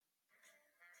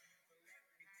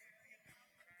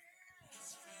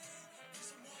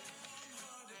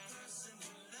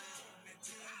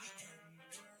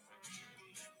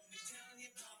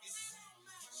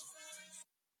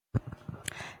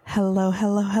Hello,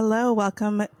 hello, hello.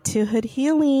 Welcome to Hood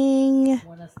Healing.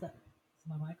 Buenas tardes. Is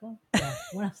my mic on? Yeah.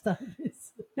 Buenas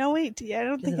tardes. No, wait. I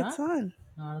don't Is think it it's on.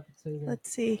 No, I don't think so either.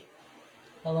 Let's see.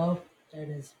 Hello? There it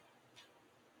is.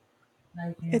 Now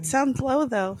you can hear It me. sounds low,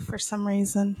 though, for some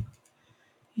reason.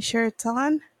 You sure it's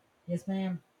on? Yes,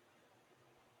 ma'am.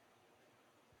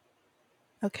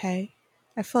 Okay.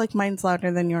 I feel like mine's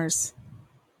louder than yours.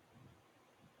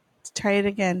 Let's try it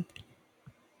again.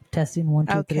 Testing 1,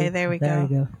 2, 3. Okay, there we go. You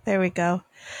go. There we go.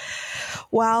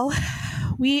 Well,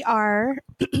 we are...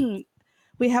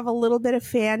 we have a little bit of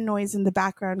fan noise in the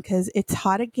background because it's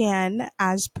hot again,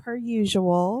 as per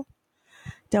usual.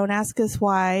 Don't ask us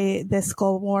why this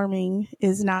global warming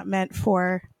is not meant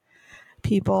for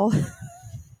people.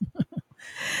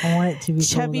 I want it to be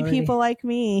Chubby people like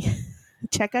me.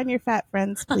 Check on your fat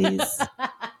friends, please.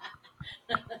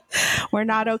 We're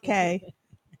not okay.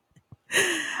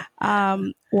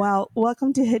 Well,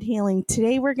 welcome to Hood Healing.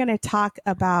 Today we're going to talk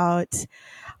about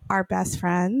our best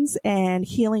friends and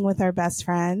healing with our best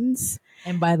friends.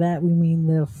 And by that, we mean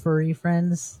the furry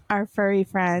friends. Our furry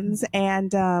friends.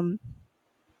 And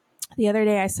the other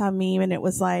day I saw a meme and it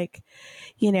was like,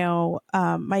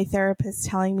 my therapist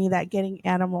telling me that getting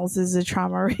animals is a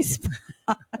trauma response.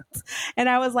 And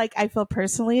I was like, I feel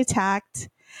personally attacked.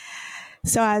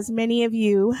 So as many of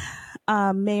you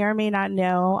may or may not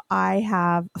know, I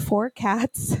have 4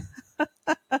 cats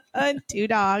and 2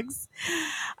 dogs.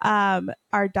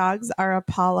 Our dogs are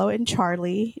Apollo and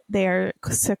Charlie. They're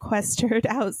sequestered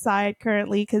outside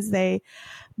currently because they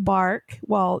bark.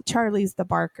 Well, Charlie's the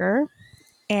barker.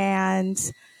 And,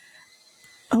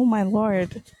 oh my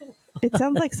Lord, it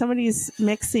sounds like somebody's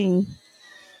mixing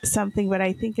something, but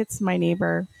I think it's my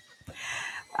neighbor.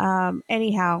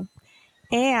 Anyhow.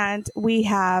 And we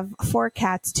have 4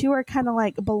 cats. 2 are kind of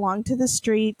like belong to the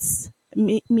streets.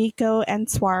 Miko and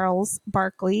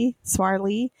Swarley.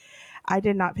 I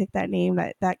did not pick that name.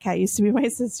 That cat used to be my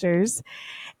sister's.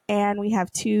 And we have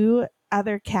 2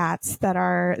 other cats that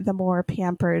are the more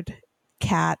pampered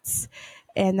cats.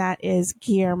 And that is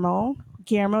Guillermo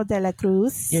de la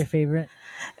Cruz. Your favorite?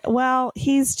 Well,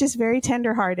 he's just very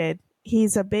tenderhearted.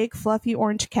 He's a big, fluffy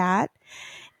orange cat.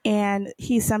 And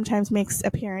he sometimes makes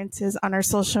appearances on our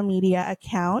social media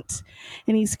account.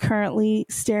 And he's currently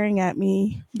staring at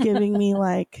me, giving me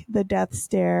like the death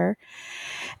stare.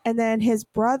 And then his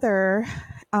brother,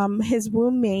 his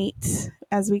roommate,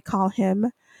 as we call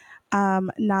him,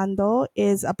 Nando,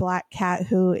 is a black cat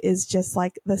who is just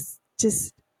like this.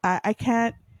 I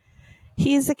can't.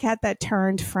 He's a cat that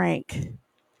turned Frank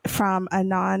from a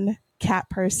non-cat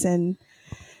person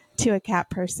to a cat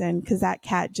person because that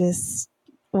cat just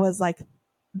was like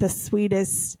the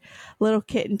sweetest little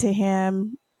kitten to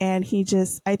him. And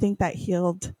I think that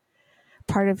healed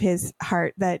part of his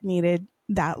heart that needed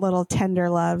that little tender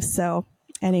love. So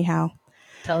anyhow.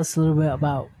 Tell us a little bit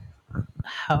about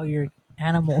how your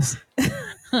animals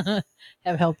have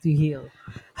helped you heal.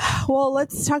 Well,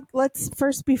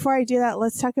 before I do that,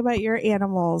 let's talk about your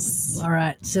animals. All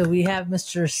right. So we have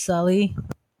Mr. Sully.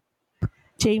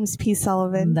 James P.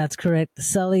 Sullivan. That's correct.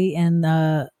 Sully,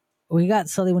 and we got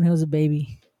Sully when he was a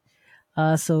baby.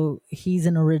 So he's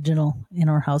an original in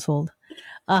our household.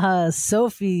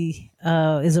 Sophie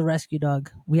is a rescue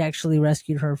dog. We actually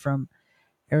rescued her from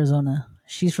Arizona.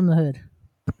 She's from the hood.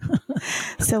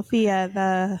 Sophia,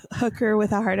 the hooker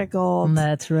with a heart of gold.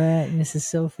 That's right, Mrs.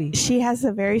 Sophie. She has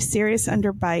a very serious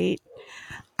underbite.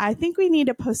 I think we need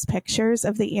to post pictures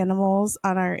of the animals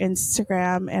on our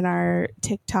Instagram and our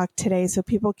TikTok today so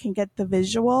people can get the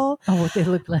visual. Oh, what they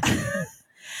look like.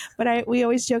 But we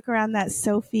always joke around that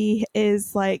Sophie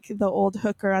is like the old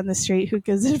hooker on the street who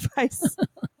gives advice.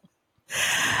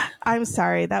 I'm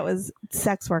sorry, that was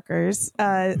sex workers.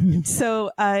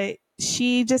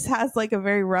 She just has like a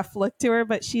very rough look to her,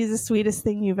 but she's the sweetest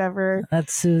thing you've ever.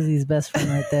 That's Susie's best friend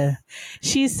right there.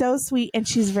 She's so sweet and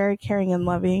she's very caring and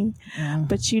loving. Yeah.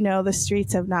 But the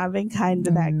streets have not been kind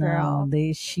to that girl.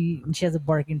 She has a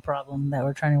barking problem that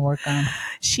we're trying to work on.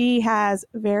 She has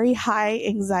very high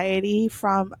anxiety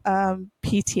from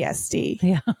PTSD.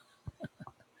 Yeah.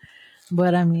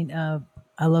 But I mean,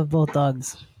 I love both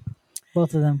dogs.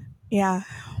 Both of them. Yeah.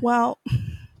 Well,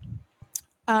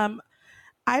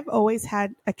 I've always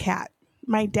had a cat.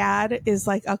 My dad is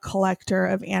like a collector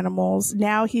of animals.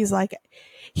 Now he's like,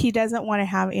 he doesn't want to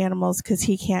have animals because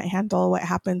he can't handle what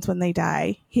happens when they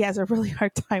die. He has a really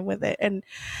hard time with it. And,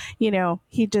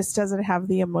 he just doesn't have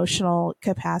the emotional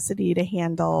capacity to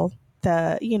handle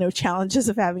the, challenges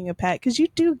of having a pet because you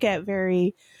do get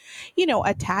very,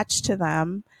 attached to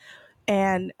them.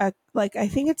 And like, I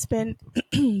think it's been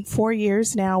 4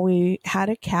 years now. We had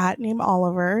a cat named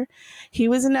Oliver. He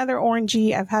was another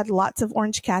orangey. I've had lots of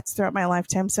orange cats throughout my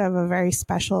lifetime, so I have a very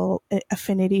special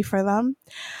affinity for them.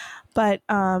 But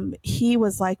he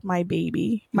was like my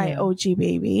baby, my Yeah. OG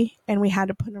baby, and we had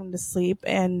to put him to sleep,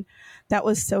 and that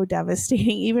was so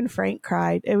devastating. Even Frank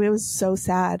cried. It was so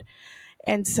sad.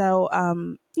 And so,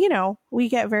 we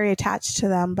get very attached to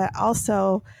them, but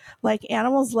also, like,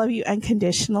 animals love you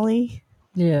unconditionally.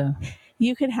 Yeah.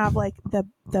 You can have like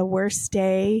the worst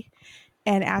day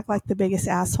and act like the biggest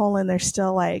asshole, and they're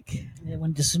still like, Yeah,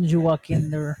 when as soon as you walk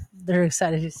in, they're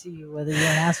excited to see you, whether you're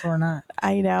an asshole or not.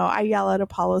 I know. I yell at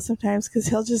Apollo sometimes because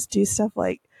he'll just do stuff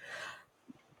like,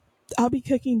 I'll be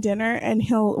cooking dinner and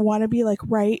he'll want to be like,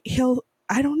 right.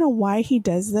 I don't know why he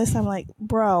does this. I'm like,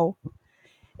 bro,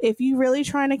 if you really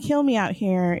trying to kill me out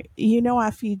here,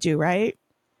 I feed you, right?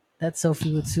 That's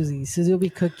Sophie with Susie. Susie will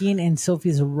be cooking, and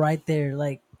Sophie's right there.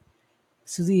 Like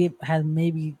Susie had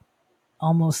maybe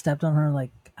almost stepped on her,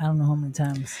 like I don't know how many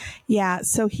times. Yeah.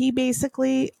 So he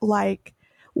basically like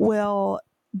will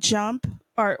jump,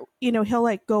 or, he'll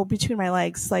like go between my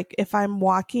legs. Like if I'm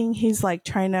walking, he's like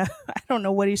trying to, I don't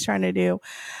know what he's trying to do.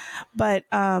 But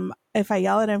if I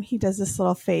yell at him, he does this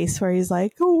little face where he's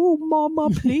like, "Oh, mama,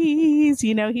 please."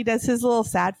 He does his little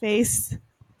sad face.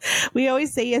 We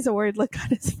always say he has a weird look on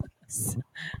his face.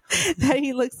 That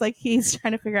he looks like he's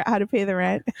trying to figure out how to pay the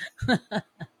rent.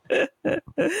 He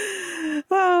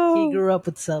Oh, grew up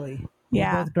with Sully. They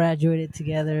yeah. both graduated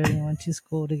together. They went to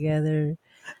school together,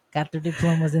 got their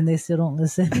diplomas, and they still don't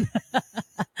listen.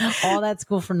 All that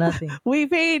school for nothing. We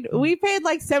paid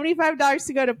like $75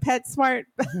 to go to PetSmart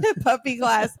puppy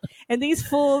class, and these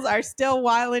fools are still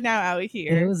wilding out It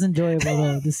here. was enjoyable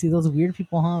though to see those weird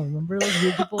people, huh? Remember those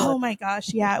weird people? Oh my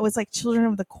gosh, yeah, it was like Children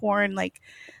of the Corn. Like,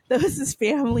 there was this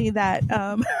family that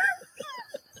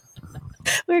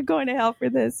we're going to hell for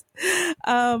this.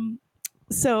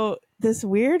 So this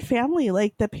weird family,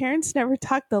 like the parents never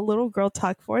talked, the little girl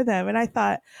talked for them, and I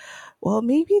thought, well,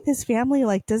 maybe this family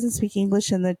like doesn't speak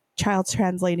English and the child's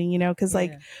translating, because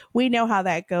like we know how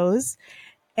that goes.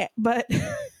 But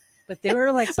But they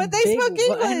were like, but they spoke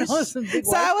English. I know, some big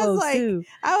So white I was folks,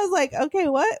 like, too. Okay,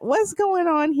 what's going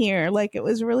on here? Like, it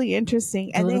was really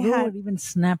interesting, and The they little girl had would even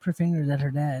snap her fingers at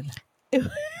her dad. it,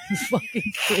 It's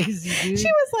fucking crazy, dude. she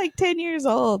was like 10 years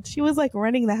old. She was like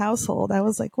running the household. I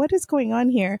was like, what is going on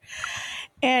here?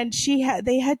 And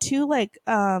they had two like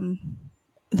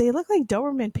they look like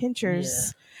Doberman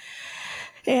pinchers.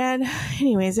 And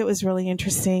anyways, it was really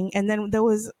interesting. And then there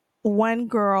was one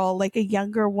girl, like a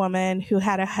younger woman, who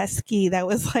had a husky that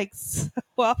was like so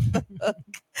off the hook.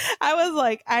 I was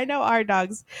like, I know our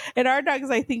dogs, and our dogs,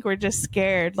 I think, were just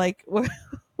scared. Like,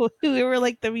 we were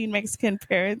like the mean Mexican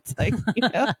parents, like,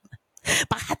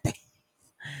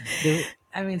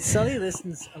 I mean, Sully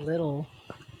listens a little,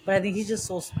 but I think he's just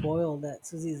so spoiled that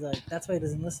Susie's like, that's why he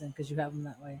doesn't listen, because you have him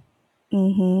that way.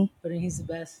 Mm-hmm. But he's the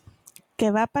best.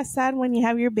 ¿Qué va a pasar when you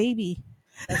have your baby?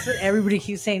 That's what everybody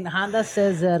keeps saying. Honda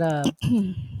says that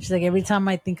she's like, every time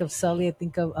I think of Sully, I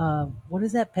think of what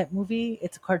is that pet movie?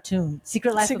 It's a cartoon,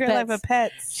 Secret Life of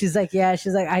Pets. She's like,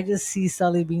 I just see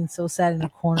Sully being so sad in a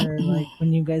corner, like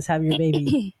when you guys have your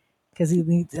baby, because he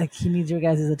needs your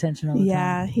guys' attention all the time.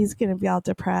 Yeah, he's gonna be all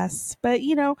depressed. But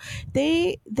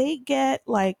they get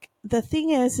like, the thing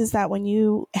is that when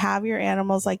you have your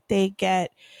animals, like they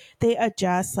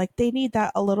adjust, like they need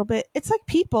that a little bit. It's like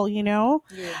people, Yeah.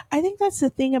 I think that's the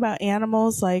thing about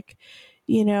animals. Like,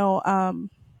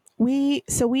 we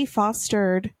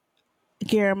fostered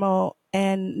Guillermo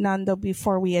and Nando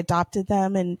before we adopted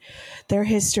them, and their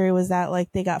history was that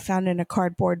like they got found in a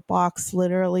cardboard box,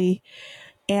 literally.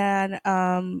 And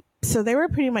so they were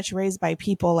pretty much raised by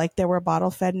people, like they were bottle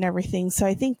fed and everything. So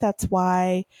I think that's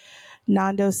why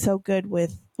Nando's so good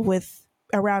with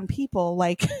around people.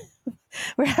 Like,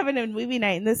 we're having a movie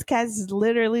night, and this cat's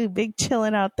literally big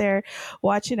chilling out there,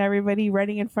 watching everybody,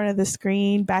 running in front of the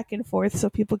screen back and forth so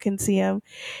people can see him.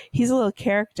 He's a little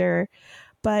character.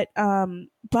 But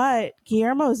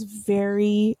Guillermo's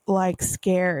very like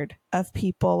scared of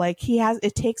people. Like,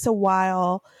 it takes a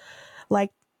while.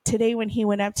 Like today when he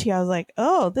went up to you, I was like,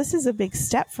 oh, this is a big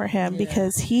step for him,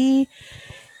 because he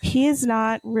is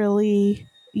not really,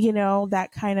 that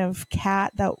kind of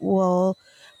cat that will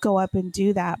go up and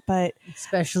do that. But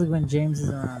especially when James is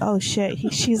around. Oh shit,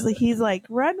 he's like,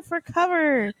 run for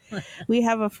cover. We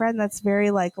have a friend that's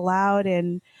very like loud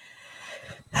and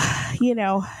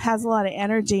has a lot of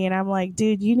energy, and I'm like,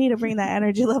 dude, you need to bring that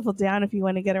energy level down if you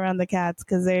want to get around the cats,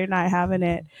 because they're not having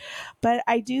it. But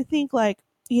I do think, like,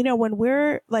 when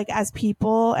we're like as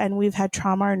people and we've had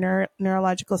trauma, our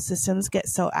neurological systems get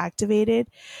so activated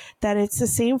that it's the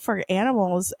same for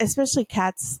animals, especially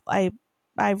cats.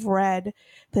 I've read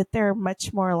that they're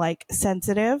much more like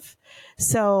sensitive.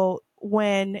 So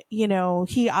when,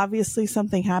 he obviously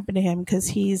something happened to him because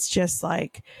he's just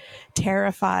like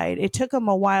terrified. It took him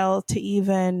a while to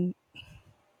even,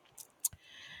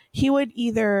 he would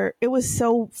either, it was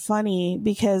so funny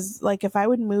because like if I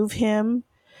would move him,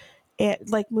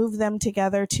 move them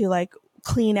together to like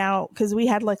clean out, because we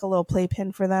had like a little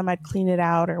playpen for them, I'd clean it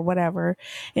out or whatever,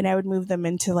 and I would move them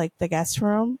into like the guest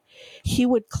room. He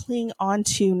would cling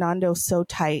onto Nando so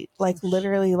tight, like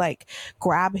literally like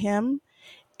grab him.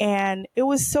 And it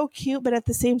was so cute, but at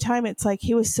the same time it's like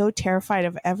he was so terrified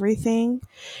of everything.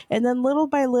 And then little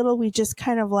by little we just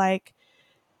kind of like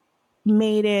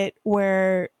made it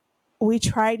where we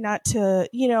tried not to,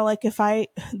 like if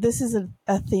this is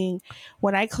a thing,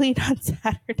 when I clean on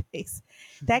Saturdays,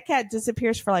 that cat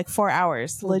disappears for like 4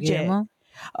 hours, legit. Guillermo?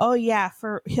 Oh yeah,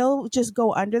 he'll just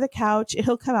go under the couch.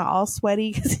 He'll come out all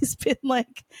sweaty because he's been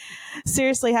like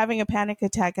seriously having a panic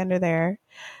attack under there.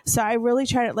 So I really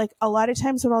try to, like, a lot of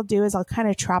times what I'll do is I'll kind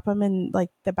of trap him in like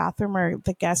the bathroom or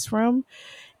the guest room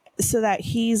so that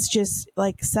he's just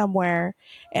like somewhere,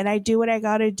 and I do what I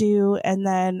got to do, and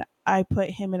then I put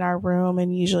him in our room,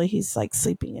 and usually he's like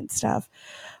sleeping and stuff.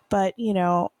 But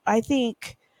I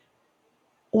think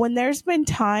when there's been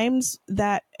times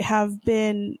that have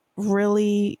been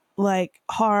really like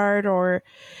hard, or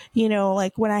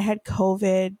like when I had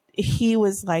COVID, he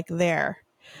was like there.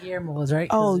 Guillermo was right.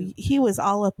 Oh, he was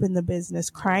all up in the business,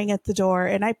 crying at the door,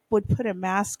 and I would put a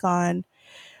mask on.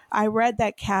 I read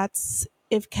that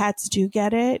if cats do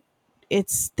get it,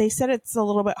 they said it's a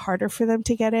little bit harder for them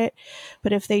to get it,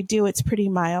 but if they do, it's pretty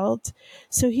mild.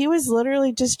 So he was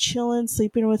literally just chilling,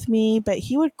 sleeping with me, but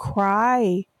he would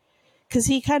cry because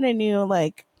he kind of knew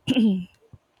like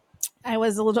I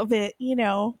was a little bit,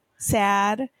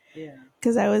 sad. Yeah.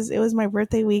 Because it was my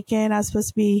birthday weekend. I was supposed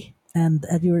to be. And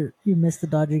you missed the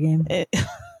Dodger game.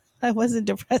 I wasn't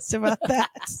depressed about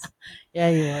that. Yeah,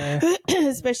 you were.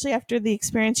 Especially after the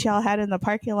experience y'all had in the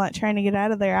parking lot trying to get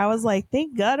out of there. I was like,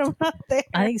 thank God I'm not there.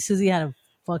 I think Susie had a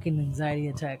fucking anxiety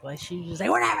attack. Like, she was just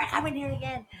like, we're never coming here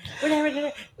again. We're never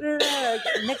gonna.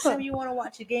 Next time you want to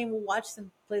watch a game, we'll watch them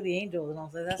play the Angels. And I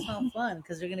was like, that's not fun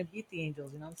because they're gonna beat the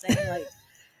Angels. You know what I'm saying? Like,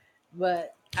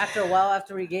 but after a while,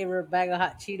 after we gave her a bag of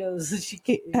hot Cheetos, she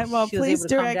was able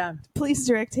to calm down. Please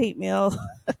direct hate mail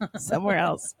somewhere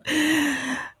else.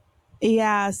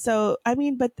 Yeah, so I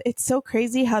mean, but it's so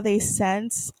crazy how they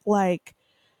sense like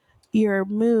your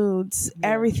moods,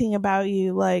 everything about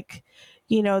you. Like,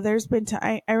 there's been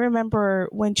I remember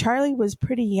when Charlie was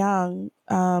pretty young.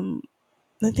 I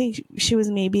think she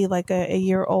was maybe like a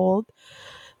year old.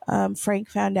 Frank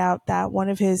found out that one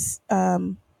of his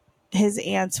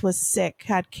aunts was sick,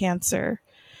 had cancer,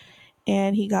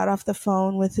 and he got off the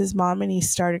phone with his mom and he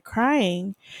started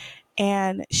crying.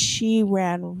 And she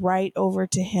ran right over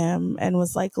to him and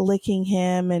was like licking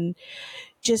him and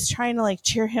just trying to like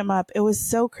cheer him up. It was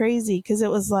so crazy because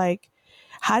it was like,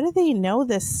 how do they know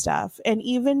this stuff? And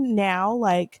even now,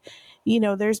 like,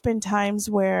 there's been times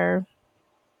where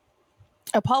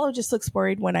Apollo just looks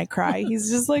worried when I cry.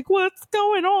 He's just like, what's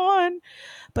going on?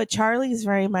 But Charlie's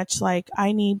very much like,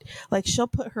 I need, like, she'll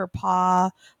put her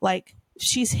paw, like,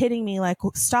 she's hitting me, like,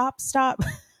 stop.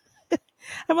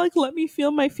 I'm like, let me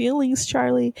feel my feelings,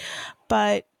 Charlie.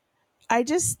 But I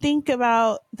just think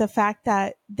about the fact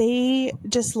that they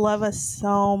just love us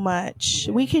so much.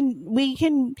 We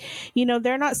can,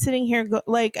 they're not sitting here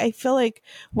like, I feel like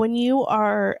when you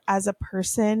are as a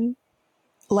person,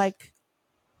 like,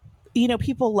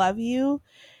 people love you,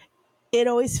 it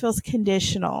always feels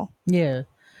conditional. Yeah.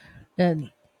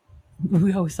 And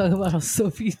we always talk about how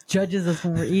Sophie judges us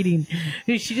when we're eating.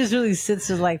 She just really sits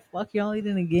there like, fuck, y'all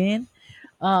eating again?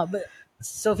 But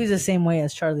Sophie's the same way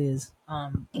as Charlie is.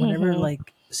 Whenever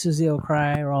like Susie will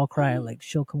cry or I'll cry, like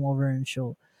she'll come over and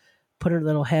she'll put her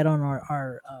little head on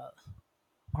our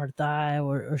thigh,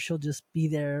 or she'll just be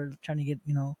there trying to get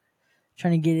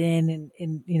in,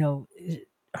 and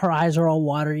her eyes are all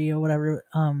watery or whatever.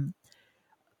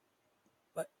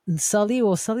 But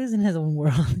Sully's in his own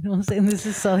world. You know what I'm saying? This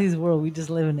is Sully's world. We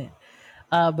just live in it.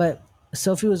 But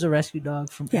Sophie was a rescue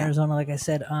dog from Arizona, like I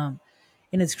said.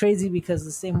 And it's crazy because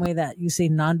the same way that you say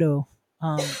Nando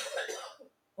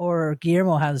or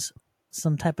Guillermo has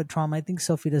some type of trauma, I think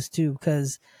Sophie does too,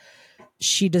 because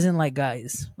she doesn't like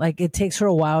guys. Like, it takes her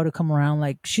a while to come around.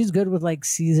 Like, she's good with like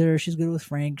Caesar, she's good with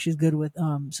Frank, she's good with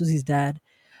Susie's dad.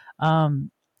 And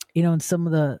some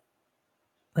of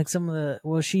the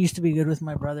well, she used to be good with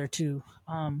my brother too.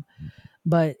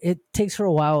 but it takes her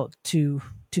a while to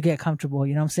get comfortable.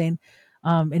 You know what I'm saying?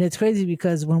 And it's crazy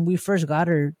because when we first got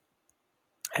her,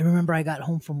 I remember I got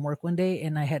home from work one day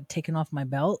and I had taken off my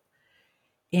belt,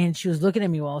 and she was looking at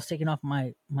me while I was taking off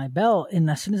my belt. And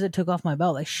as soon as I took off my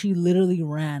belt, like she literally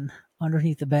ran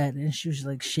underneath the bed and she was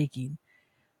like shaking.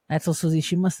 I told Susie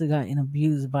she must have gotten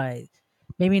abused by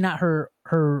maybe not her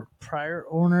prior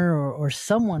owner, or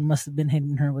someone must have been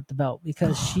hitting her with the belt,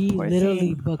 because Oh, she poor literally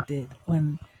thing. booked it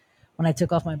when I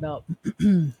took off my belt.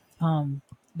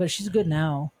 But she's good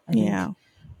now. I think Yeah.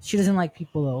 she doesn't like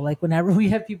people though. Like whenever we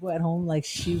have people at home, like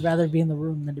she'd rather be in the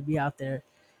room than to be out there.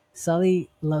 Sully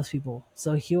loves people,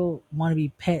 so he'll want to be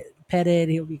petted.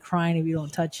 He'll be crying if you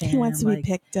don't touch He wants him. to be Like,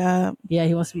 picked up. yeah,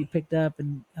 he wants to be picked up.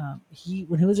 And he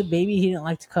when he was a baby, he didn't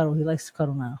like to cuddle. He likes to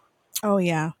cuddle now. Oh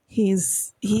yeah.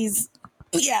 He's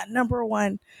yeah, number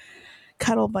one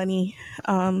cuddle bunny.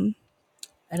 Um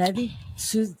And I think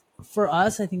for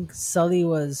us, I think Sully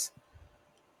was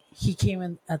he came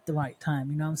in at the right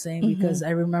time. You know what I'm saying? mhm. Because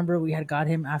I remember we had got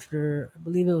him after, I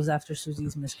believe it was after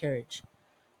Susie's miscarriage.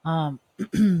 Um,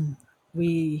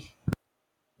 we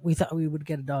we thought we would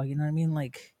get a dog. You know what I mean?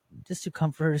 Like just to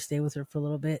comfort her, stay with her for a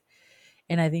little bit.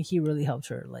 And I think he really helped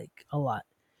her like a lot.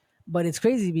 But it's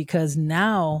crazy because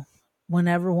now,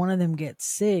 whenever one of them gets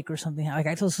sick or something, like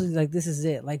I told Susie, like this is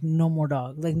it, like no more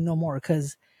dog, like no more,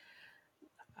 because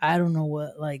I don't know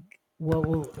what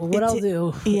I'll It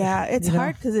do, yeah, it's you know.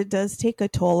 hard cuz it does take a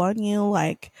toll on you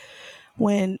like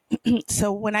when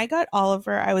so when I got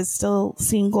Oliver, I was still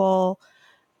single.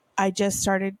 I just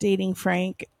started dating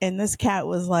Frank, and this cat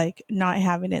was like not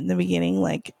having it in the beginning.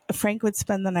 Like Frank would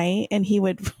spend the night and he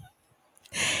would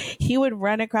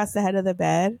run across the head of the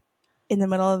bed in the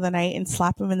middle of the night and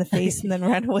slap him in the face and then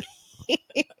run away.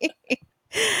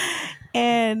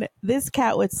 And this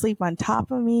cat would sleep on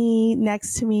top of me,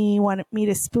 next to me, wanted me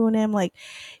to spoon him. Like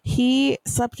he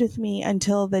slept with me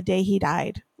until the day he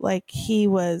died. Like he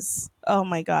was, oh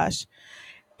my gosh.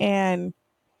 And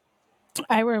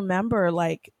I remember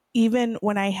like even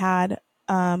when I had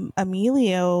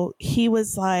Emilio, he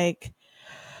was like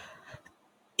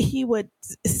he would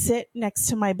sit next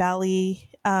to my belly.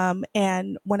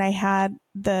 And when I had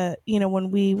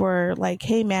when we were like,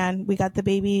 hey man, we got the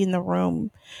baby in the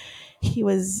room,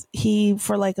 he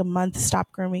for like a month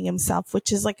stopped grooming himself,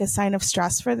 which is like a sign of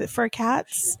stress for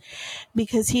cats,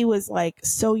 because he was like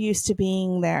so used to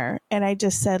being there. And I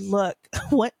just said, look,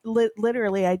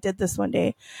 literally I did this one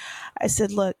day. I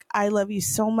said, look, I love you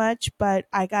so much, but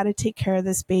I got to take care of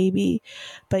this baby,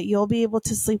 but you'll be able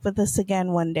to sleep with us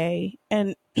again one day.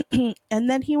 And, and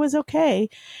then he was okay.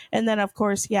 And then of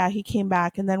course, yeah, he came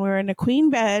back, and then we were in a queen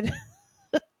bed.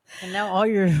 And now all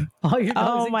your dogs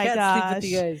Oh and my cats sleep with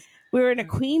you gosh. guys. We were in a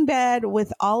queen bed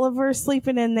with Oliver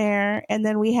sleeping in there, and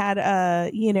then we had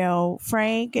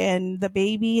Frank and the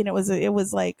baby, and it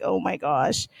was like, oh my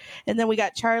gosh. And then we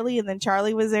got Charlie, and then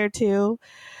Charlie was there too.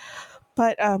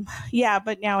 But yeah,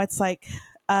 but now it's like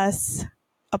us,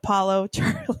 Apollo,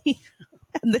 Charlie,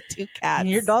 and the two And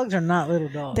your cats. dogs are not little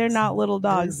They're dogs. not little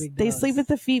They're dogs. big They sleep at dogs.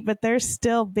 the feet, but they're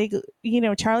still big.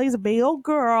 Charlie's a big old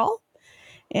girl,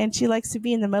 and she likes to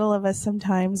be in the middle of us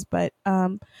sometimes. But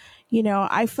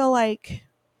I feel like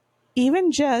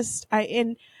even just I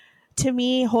and to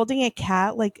me, holding a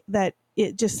cat like that,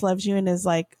 it just loves you and is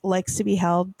like likes to be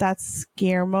held. That's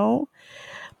Guillermo.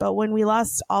 But when we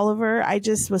lost Oliver, I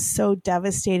just was so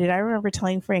devastated. I remember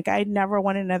telling Frank, I never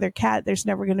want another cat. There's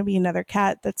never going to be another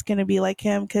cat that's going to be like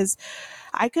him, because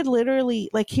I could literally,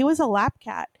 like, he was a lap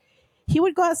cat. He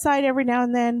would go outside every now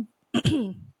and then,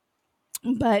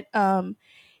 but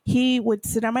he would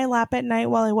sit on my lap at night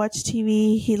while I watched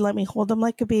TV. He'd let me hold him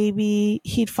like a baby.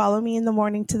 He'd follow me in the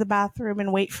morning to the bathroom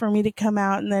and wait for me to come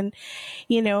out. And then,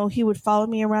 he would follow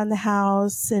me around the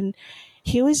house. And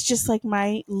he was just like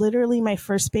literally my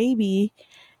first baby.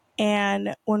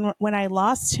 And when I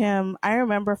lost him, I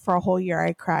remember for a whole year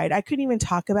I cried. I couldn't even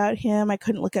talk about him. I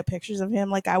couldn't look at pictures of him.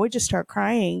 Like I would just start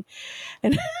crying.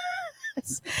 And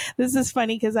this is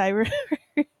funny because I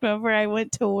remember I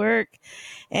went to work,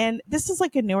 and this is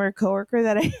like a newer coworker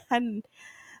that I hadn't.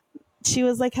 She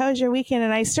was like, "How was your weekend?"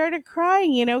 And I started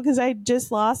crying, because I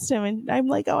just lost him, and I'm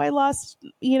like, "Oh, I lost,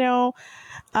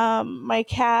 my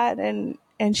cat," and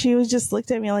she was just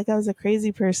looked at me like I was a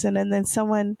crazy person. And then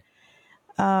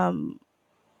um,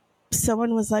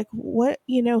 someone was like, "What,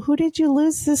 who did you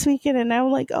lose this weekend?" And I'm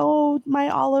like, "Oh, my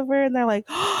Oliver." And they're like,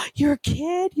 "Oh, your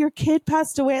kid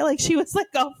passed away." Like she was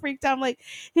like all freaked out. I'm like,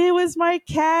 "It was my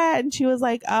cat." And she was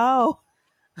like, "Oh."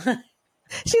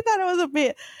 She thought it was a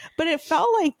bit, but it felt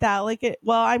like that. Like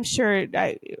well, I'm sure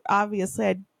obviously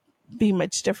I'd be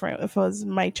much different if it was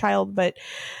my child, but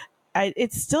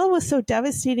it still was so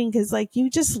devastating because like you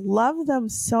just love them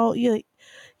so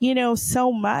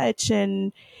so much,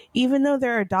 and even though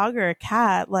they're a dog or a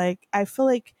cat, like I feel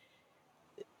like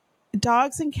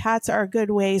dogs and cats are good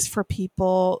ways for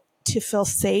people to feel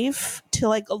safe, to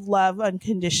like love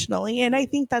unconditionally, and I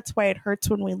think that's why it hurts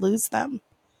when we lose them,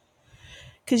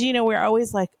 because we're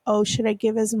always like, oh, should I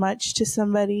give as much to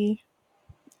somebody?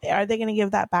 Are they going to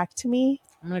give that back to me?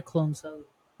 I'm gonna clone Sully.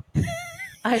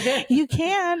 I did. You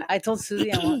can. I told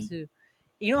Susie I want to.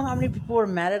 You know how many people were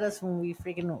mad at us when we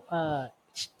freaking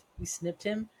we snipped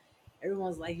him?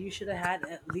 Everyone's like, you should have had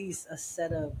at least a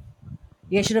set of.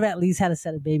 You guys should have at least had a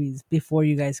set of babies before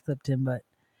you guys clipped him. But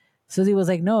Susie was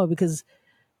like, no, because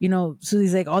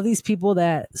Susie's like, all these people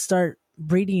that start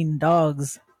breeding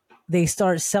dogs, they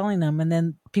start selling them, and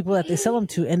then people that they sell them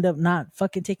to end up not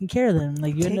fucking taking care of them.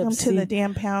 Like you Take end up them seeing, to the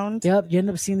damn pound. Yep, you end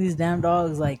up seeing these damn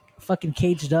dogs like fucking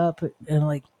caged up and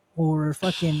like or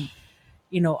fucking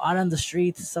out on the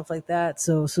streets and stuff like that.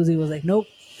 So Susie was like, nope.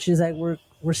 She's like, we're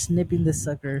snipping this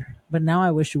sucker. But now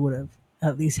I wish you would have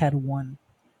at least had one.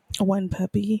 One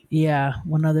puppy. Yeah,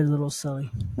 one other little Sully.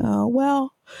 Oh,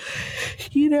 well,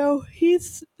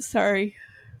 he's sorry.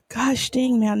 Gosh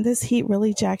dang, man, this heat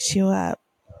really jacks you up.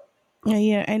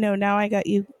 Yeah, I know. Now I got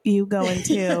you going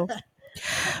too.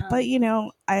 But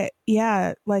I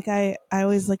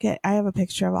always look at. I have a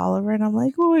picture of Oliver, and I'm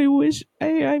like, oh, I wish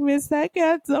I miss that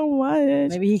cat so much.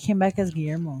 Maybe he came back as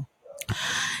Guillermo.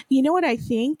 You know what I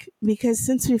think? Because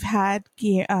since we've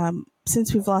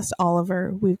lost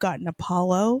Oliver, we've gotten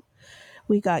Apollo,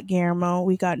 we got Guillermo,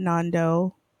 we got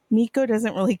Nando. Miko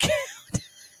doesn't really count.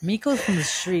 Miko's from the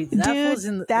streets.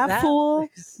 That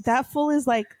fool is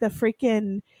like the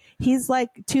freaking. He's like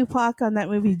Tupac on that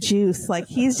movie Juice. Like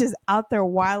he's just out there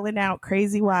wilding out,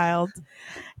 crazy wild.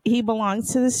 He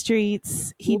belongs to the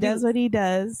streets. He does what he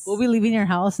does. We'll be leaving your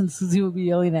house, and Susie will be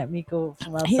yelling at Miko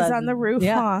from outside. He's on the roof,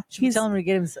 huh? Should be telling him to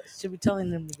get inside. Should be telling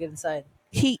them to get inside.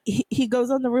 He goes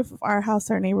on the roof of our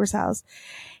house, our neighbor's house,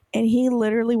 and he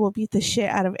literally will beat the shit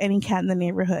out of any cat in the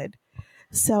neighborhood.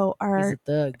 So our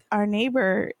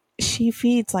neighbor, she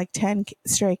feeds like 10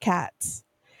 stray cats.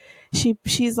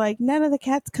 She's like, none of the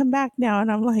cats come back now,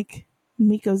 and I'm like,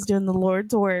 Miko's doing the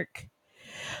Lord's work.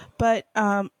 But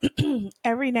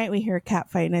every night we hear a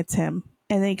cat fight, and it's him,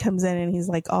 and then he comes in and he's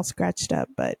like all scratched up.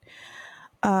 But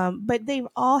they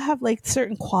all have like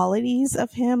certain qualities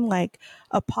of him. Like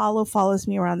Apollo follows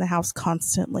me around the house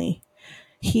constantly.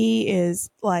 He is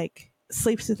like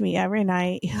sleeps with me every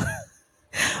night.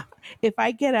 If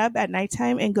I get up at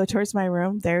nighttime and go towards my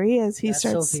room, there he is. He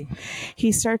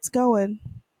starts going.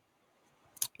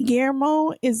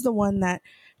 Guillermo is the one that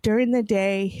during the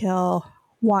day he'll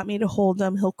want me to hold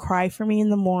him. He'll cry for me in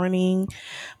the morning,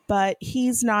 but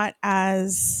he's not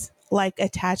as like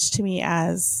attached to me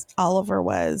as Oliver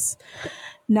was.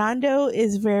 Nando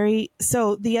is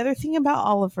so the other thing about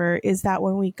Oliver is that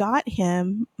when we got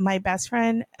him, my best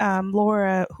friend,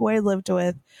 Laura, who I lived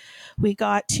with, we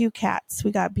got 2 cats.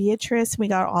 We got Beatrice, we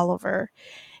got Oliver,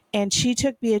 and she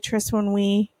took Beatrice when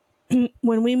we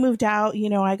moved out.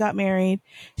 I got married.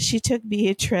 She took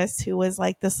Beatrice, who was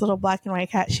like this little black and white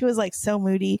cat. She was like so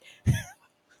moody.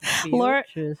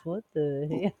 Beatrice, what the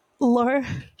hell?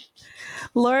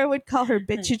 Laura would call her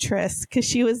Bitchatrice because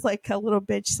she was like a little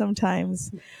bitch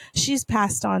sometimes. She's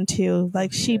passed on too.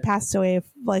 Like she passed away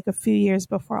like a few years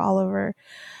before Oliver.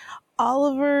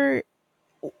 Oliver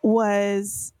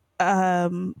was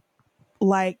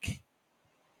like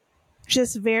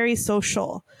just very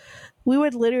social. We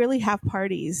would literally have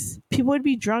parties. People would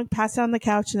be drunk, pass out on the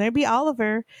couch, and there'd be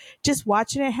Oliver just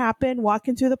watching it happen,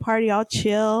 walking through the party all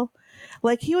chill.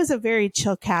 Like he was a very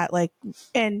chill cat. Like,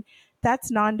 and that's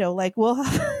Nando. Like,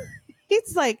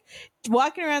 he's like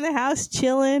walking around the house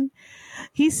chilling.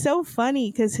 He's so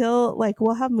funny because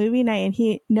we'll have movie night and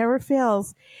he never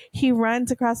fails. He runs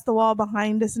across the wall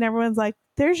behind us and everyone's like,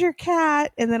 there's your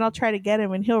cat. And then I'll try to get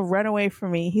him and he'll run away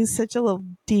from me. He's such a little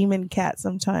demon cat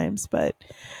sometimes, but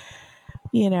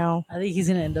I think he's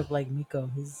going to end up like Miko.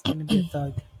 He's going to be a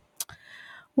thug.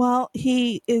 Well,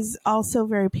 he is also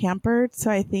very pampered.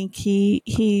 So I think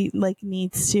he like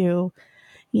needs to,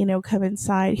 come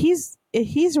inside. He's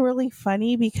really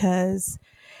funny because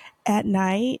at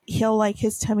night he'll like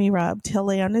his tummy rubbed. He'll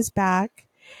lay on his back.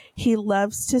 He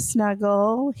loves to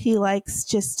snuggle. He likes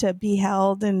just to be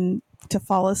held and to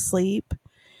fall asleep.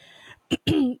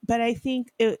 But I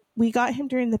think we got him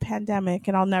during the pandemic,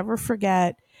 and I'll never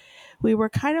forget. We were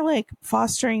kind of like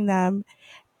fostering them,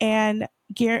 and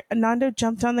Nando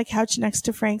jumped on the couch next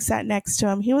to Frank, sat next to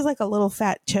him. He was like a little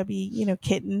fat, chubby,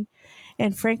 kitten.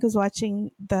 And Frank was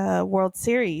watching the World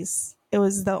Series. it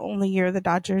was the only year the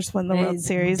Dodgers won the Hey, World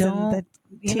Series in the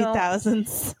you know,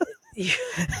 2000s.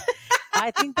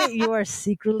 I think that you are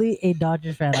secretly a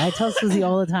Dodger fan. I tell Susie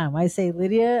all the time. I say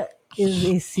Lydia is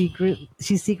a secret.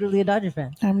 She's secretly a Dodger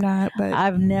fan. I'm not, but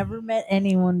I've never met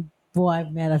anyone. Well,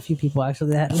 I've met a few people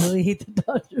actually that really hate the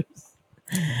Dodgers,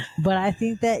 but I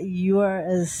think that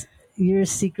you're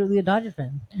secretly a Dodger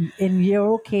fan, and you're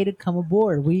okay to come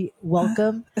aboard. We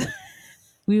welcome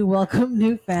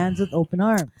new fans with open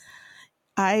arms.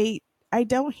 I I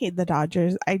don't hate the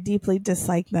Dodgers. I deeply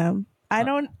dislike them. I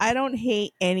don't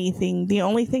hate anything. The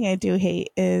only thing I do hate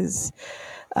is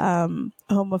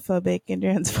homophobic and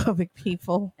transphobic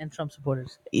people. And Trump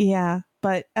supporters. Yeah,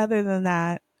 but other than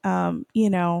that,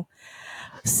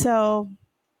 so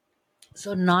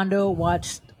So Nando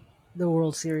watched the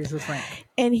World Series with Frank.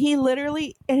 and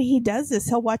he does this.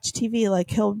 He'll watch TV, like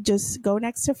he'll just go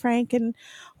next to Frank and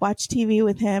watch TV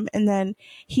with him, and then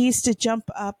he used to jump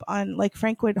up on, like,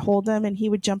 Frank would hold him and he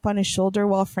would jump on his shoulder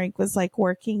while Frank was like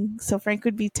working. So Frank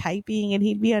would be typing and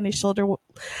he'd be on his shoulder,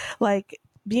 like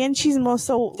bien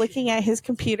chismoso, looking at his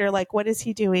computer, like, what is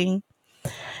he doing?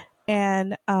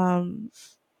 And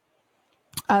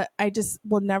I just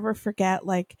will never forget,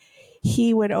 like,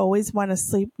 he would always want to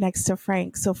sleep next to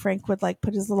Frank. So Frank would, like,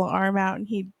 put his little arm out and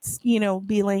he'd,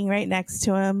 be laying right next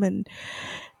to him.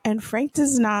 And Frank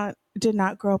did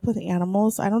not grow up with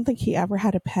animals. I don't think he ever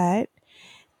had a pet.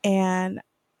 And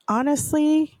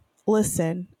honestly,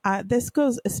 listen, this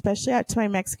goes especially out to my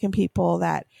Mexican people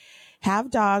that have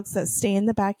dogs that stay in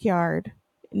the backyard,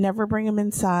 never bring them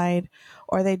inside,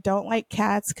 or they don't like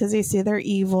cats because they say they're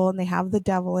evil and they have the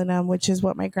devil in them, which is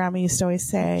what my grandma used to always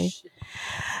say.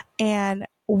 And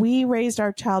we raised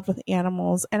our child with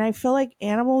animals, and I feel like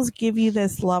animals give you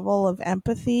this level of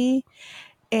empathy.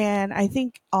 And I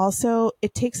think also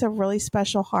it takes a really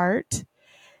special heart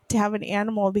to have an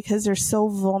animal because they're so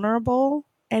vulnerable.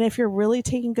 And if you're really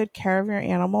taking good care of your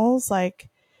animals, like,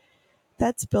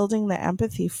 that's building the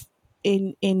empathy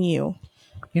in you.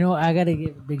 You know, I got to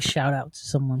give a big shout out to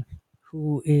someone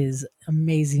who is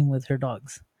amazing with her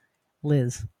dogs,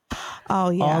 Liz. Oh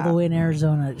yeah, all the way in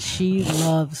Arizona. She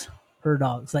loves her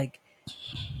dogs. Like,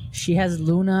 she has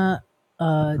Luna,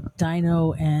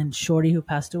 Dino, and Shorty, who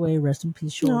passed away. Rest in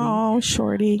peace, Shorty. Oh,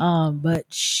 Shorty. But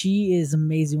she is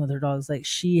amazing with her dogs. Like,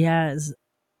 she has,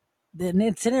 and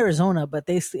it's in Arizona, but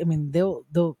they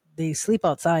sleep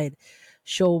outside.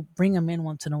 She'll bring them in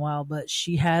once in a while, but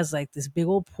she has like this big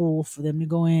old pool for them to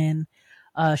go in.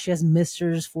 She has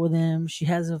misters for them. She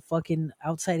has a fucking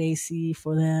outside AC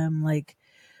for them. Like,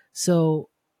 so,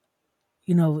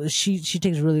 she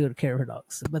takes really good care of her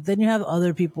dogs. But then you have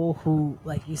other people who,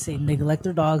 like you say, neglect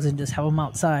their dogs and just have them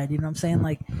outside. You know what I'm saying?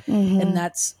 Like, and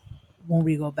that's when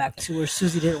we go back to where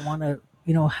Susie didn't want to,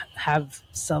 have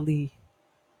Sully,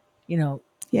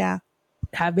 Yeah.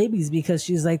 have babies, because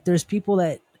she's like, there's people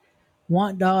that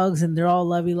want dogs and they're all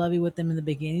lovey with them in the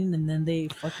beginning, and then they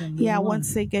fucking Yeah,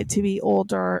 once they get to be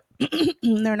older,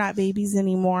 they're not babies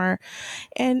anymore.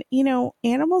 And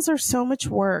animals are so much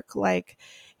work. Like,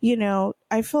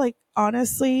 I feel like,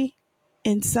 honestly,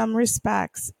 in some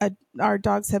respects, our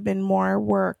dogs have been more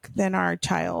work than our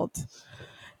child.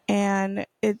 And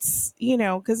it's,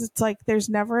 because it's like there's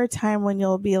never a time when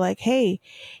you'll be like, hey,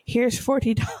 here's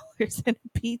 $40 and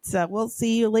a pizza, we'll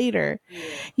see you later.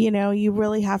 You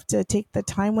really have to take the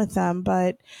time with them.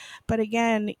 But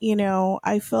again,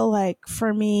 I feel like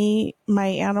for me, my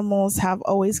animals have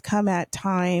always come at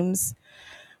times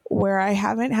where I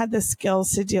haven't had the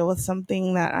skills to deal with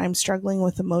something that I'm struggling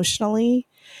with emotionally.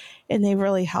 And they've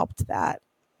really helped that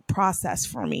process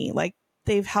for me. Like,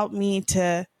 they've helped me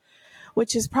to,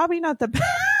 which is probably not the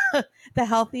the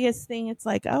healthiest thing. It's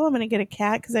like, oh, I'm going to get a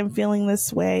cat because I'm feeling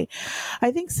this way.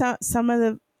 I think some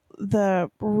of the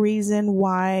reason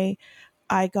why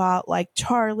I got, like,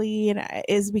 Charlie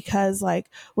is because, like,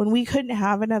 when we couldn't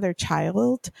have another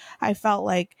child, I felt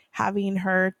like having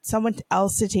someone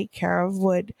else to take care of,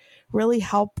 would really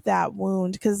help that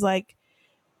wound. Because, like,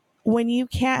 when you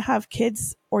can't have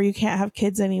kids, or you can't have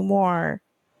kids anymore,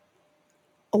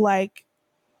 like,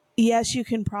 yes, you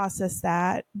can process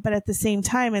that, but at the same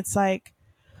time, it's like,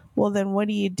 well, then what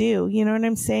do? You know what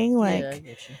I'm saying? Like, I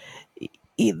get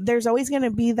you. there's always going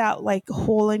to be that, like,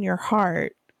 hole in your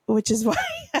heart, which is why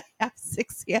I have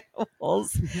 6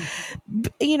 animals.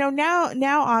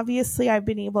 Now obviously I've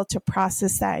been able to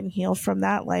process that and heal from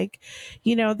that. Like,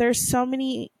 there's so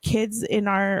many kids in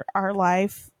our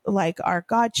life, like our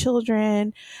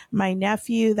godchildren, my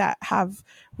nephew, that have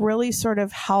really sort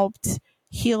of helped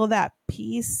heal that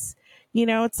piece.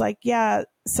 It's like, yeah,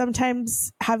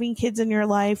 sometimes having kids in your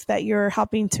life that you're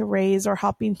helping to raise or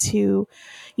helping to,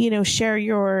 share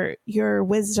your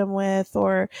wisdom with,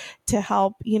 or to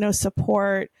help,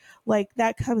 support, like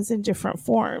that comes in different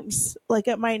forms. Like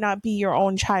it might not be your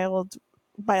own child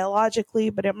biologically,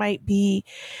 but it might be,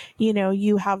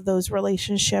 you have those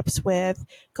relationships with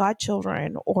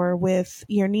godchildren or with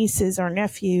your nieces or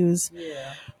nephews.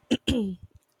 Yeah.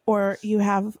 Or you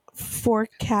have 4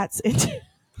 cats and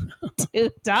 2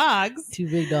 dogs. 2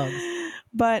 big dogs.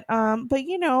 But I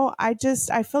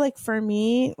feel like for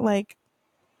me, like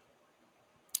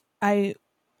I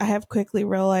have quickly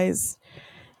realized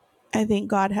I think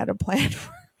God had a plan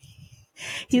for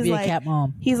to be a cat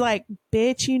mom. He's like,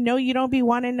 bitch, you don't be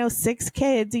wanting no 6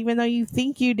 kids, even though you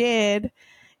think you did,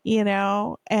 and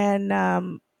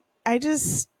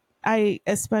I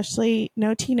especially,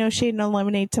 no tea, no shade, no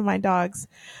lemonade to my dogs,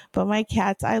 but my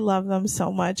cats, I love them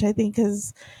so much. I think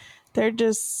because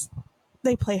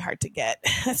they play hard to get.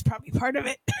 That's probably part of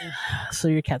it. So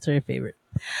your cats are your favorite.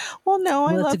 Well, no,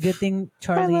 well, it's a good thing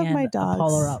Charlie and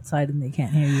Apollo are outside and they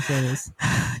can't hear you say this.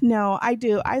 No, I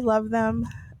do. I love them.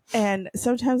 And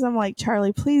sometimes I'm like,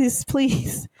 Charlie, please,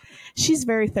 please. She's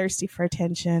very thirsty for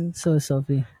attention. So is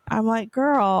Sophie. I'm like,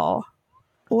 girl,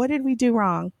 what did we do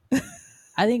wrong?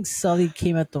 I think Sully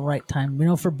came at the right time,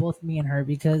 for both me and her,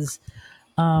 because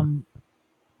I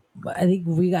think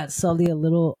we got Sully a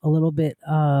little bit.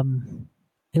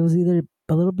 It was either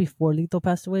a little before Lito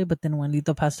passed away, but then when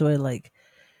Lito passed away, like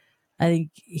I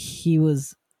think he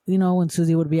was, when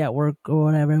Susie would be at work or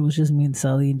whatever, it was just me and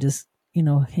Sully, and just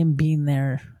him being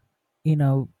there,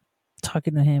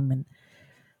 talking to him and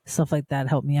stuff like that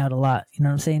helped me out a lot. You know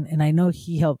what I'm saying? And I know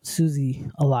he helped Susie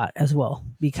a lot as well,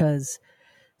 because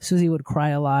Susie would cry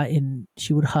a lot and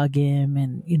she would hug him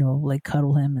and, like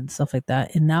cuddle him and stuff like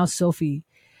that. And now Sophie,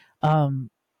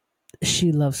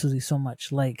 she loves Susie so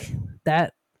much. Like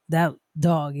that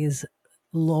dog is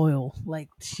loyal. Like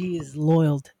she is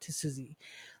loyal to Susie.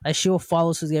 Like she will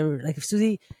follow Susie everywhere. Like if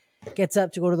Susie gets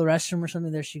up to go to the restroom or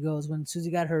something, there she goes. When Susie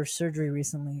got her surgery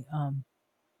recently,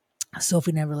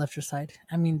 Sophie never left her side.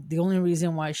 I mean, the only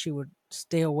reason why she would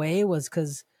stay away was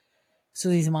because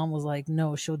Susie's mom was like,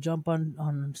 no, she'll jump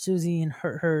on Susie and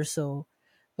hurt her. So,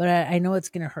 but I know it's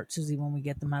going to hurt Susie when we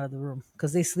get them out of the room,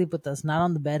 because they sleep with us, not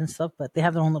on the bed and stuff, but they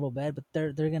have their own little bed, but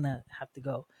they're going to have to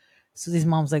go. Susie's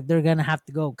mom's like, they're going to have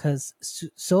to go, because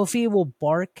Sophie will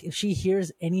bark. If she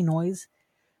hears any noise,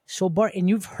 she'll bark, and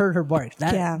you've heard her bark.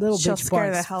 That little bitch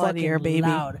barks the hell out of your baby.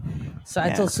 Loud. So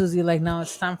I told Susie, like, no,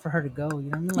 it's time for her to go. You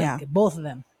know what I mean? Like both of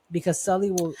them. Because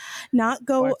Sully will not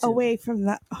go away from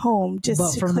the home,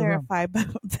 just to clarify,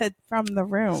 but from the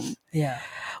room. Yeah.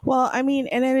 Well, I mean,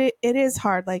 and it is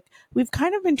hard. Like we've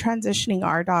kind of been transitioning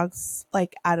our dogs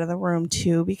like out of the room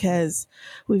too, because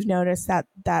we've noticed that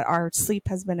our sleep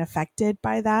has been affected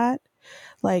by that.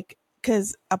 Like,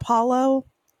 because Apollo,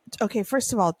 okay,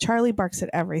 first of all, Charlie barks at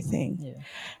everything. Yeah.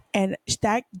 And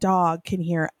that dog can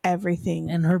hear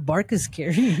everything. And her bark is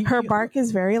scary. Her bark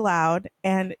is very loud.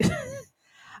 And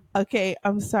okay,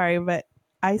 I'm sorry, but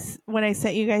when I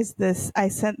sent you guys this, I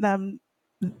sent them,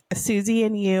 Susie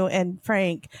and you and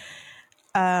Frank,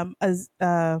 a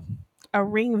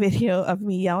ring video of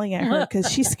me yelling at her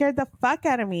because she scared the fuck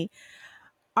out of me.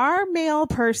 Our mail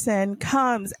person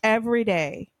comes every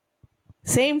day,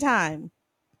 same time.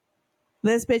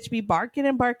 This bitch be barking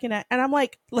and barking at, and I'm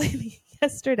like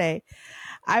yesterday,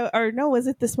 was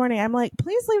it this morning? I'm like,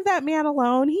 please leave that man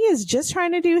alone. He is just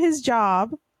trying to do his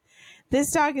job.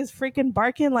 This dog is freaking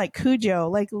barking like Cujo.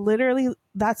 Like literally,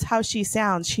 that's how she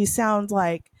sounds. She sounds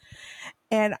like,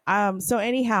 and so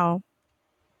anyhow,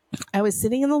 I was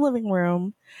sitting in the living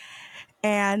room,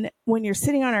 and when you're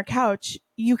sitting on our couch,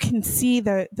 you can see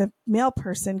the mail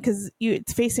person because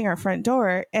it's facing our front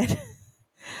door, and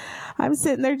I'm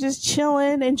sitting there just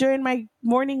chilling, enjoying my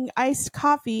morning iced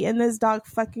coffee, and this dog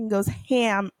fucking goes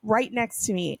ham right next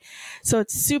to me. So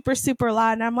it's super, super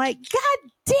loud, and I'm like,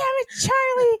 God damn it,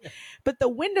 Charlie! But the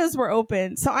windows were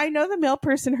open, so I know the mail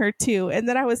person heard too. And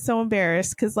then I was so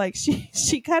embarrassed because like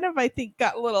she kind of, I think,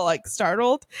 got a little like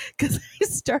startled because I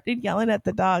started yelling at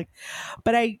the dog.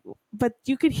 But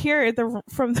you could hear it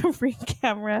from the Ring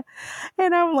camera,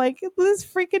 and I'm like, this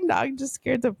freaking dog just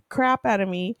scared the crap out of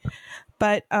me.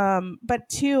 But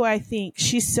too, I think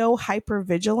she's so hyper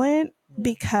vigilant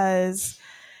because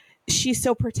she's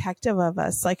so protective of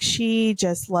us. Like she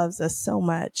just loves us so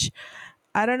much.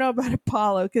 I don't know about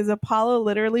Apollo, because Apollo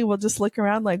literally will just look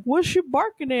around like, what's she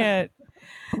barking at?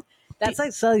 That's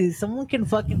like Sully. Someone can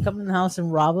fucking come in the house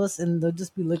and rob us, and they'll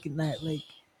just be looking at, like,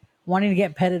 wanting to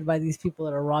get petted by these people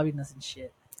that are robbing us and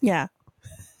shit. Yeah.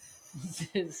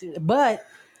 But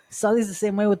Sully's the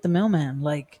same way with the mailman.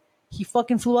 Like, he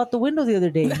fucking flew out the window the other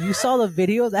day. You saw the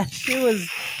video. That shit was,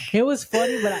 it was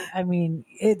funny, but I mean,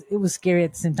 it was scary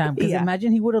at the same time. Because Yeah.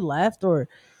 imagine he would have left, or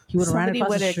he would have ran Somebody across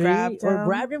the would have street, grabbed or him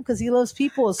grabbed him because he loves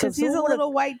people. So if because he's a someone would have,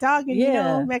 little white dog, and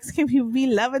yeah. Mexican people be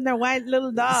loving their white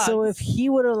little So if dogs. he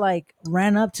would have like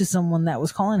ran up to someone that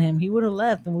was calling him, he would have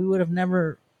left, and we would have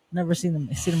never seen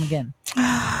him again.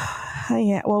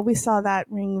 Yeah, well, we saw that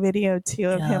Ring video too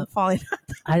of him falling.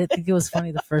 I didn't think it was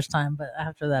funny the first time, but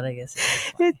after that, I guess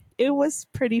It was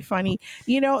pretty funny.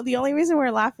 The only reason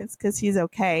we're laughing is because he's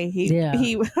okay.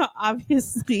 He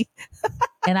obviously.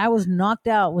 And I was knocked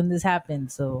out when this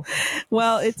happened. So,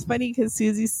 well, it's funny because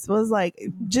Susie was like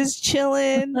just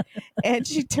chilling, and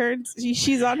she turns.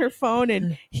 She's on her phone,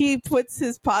 and he puts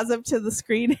his paws up to the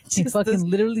screen. And he fucking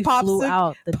literally flew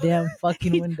out the damn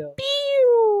fucking window.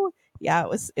 Pew! Yeah,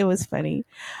 it was funny,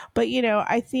 but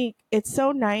I think it's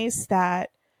so nice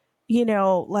that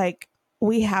like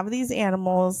we have these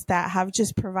animals that have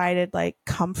just provided like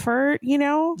comfort,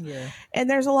 Yeah. and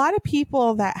there's a lot of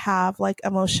people that have like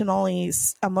emotional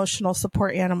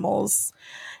support animals.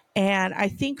 And I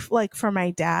think like for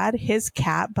my dad, his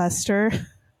cat Buster,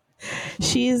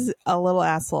 she's a little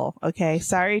asshole. Okay.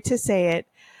 Sorry to say it.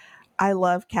 I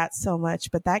love cats so much,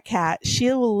 but that cat,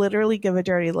 she will literally give a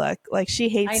dirty look. Like she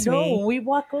hates me. I know. When we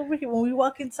walk over here, when we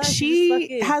walk inside,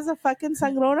 she has a fucking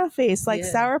sangrona face, like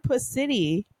Sourpuss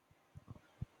City.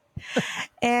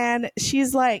 And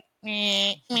she's like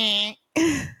meh, meh,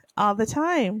 all the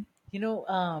time.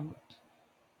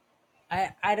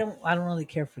 I don't really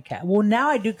care for cats. Well, now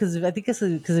I do because I think it's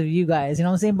because of you guys. You know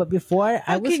what I'm saying? But before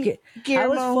I was scared. I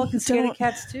was fucking scared of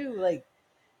cats too. Like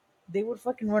they would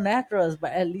fucking run after us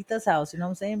at Lita's house. You know what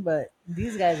I'm saying? But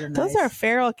these guys are nice. Those are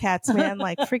feral cats, man.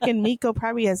 Like freaking Miko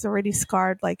probably has already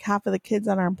scarred like half of the kids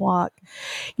on our block.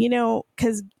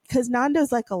 Because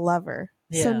Nando's like a lover.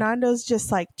 Yeah. So Nando's just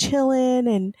like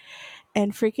chilling,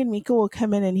 and freaking Miko will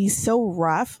come in, and he's so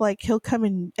rough. Like he'll come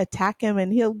and attack him,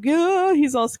 and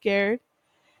he's all scared.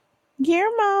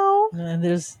 Guillermo.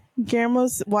 And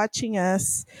Guillermo's watching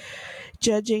us,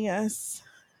 judging us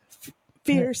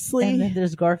fiercely. And then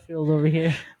there's Garfield over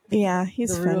here. Yeah,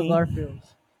 he's the funny. Real Garfield.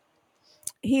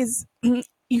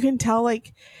 You can tell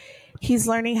like he's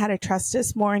learning how to trust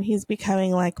us more, and he's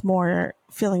becoming like more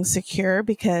feeling secure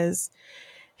because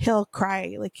he'll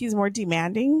cry. Like he's more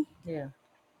demanding. Yeah.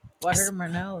 Well, I heard him right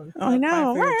now. I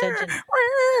know.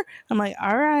 I'm like,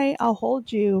 all right, I'll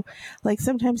hold you. Like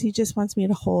sometimes he just wants me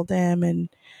to hold him and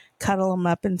cuddle him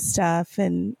up and stuff,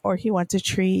 or he wants a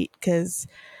treat because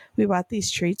we bought these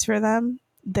treats for them.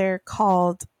 They're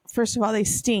called, first of all, they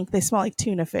stink. They smell like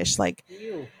tuna fish, like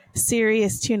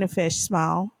serious tuna fish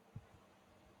smell.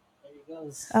 There he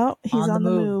goes. Oh, he's on the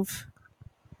move.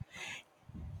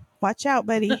 Watch out,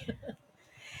 buddy.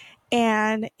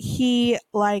 And he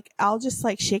I'll just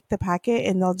like shake the packet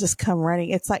and they'll just come running.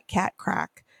 It's like cat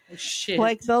crack. Oh, shit.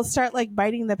 Like they'll start like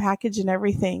biting the package and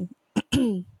everything.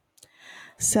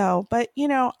 So, but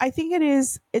I think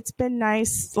it's been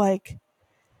nice. Like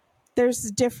there's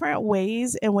different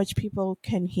ways in which people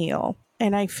can heal.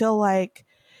 And I feel like,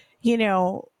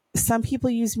 some people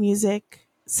use music,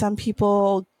 some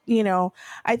people,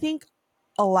 I think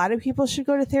a lot of people should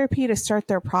go to therapy to start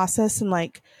their process and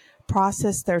like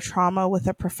process their trauma with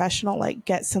a professional, like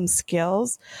get some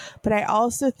skills. But I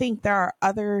also think there are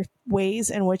other ways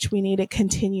in which we need to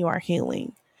continue our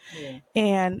healing. Yeah.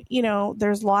 And,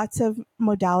 there's lots of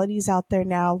modalities out there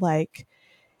now, like,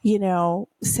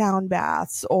 sound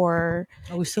baths or.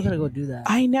 Oh, we still gotta go do that.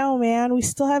 I know, man. We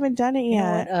still haven't done it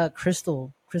yet.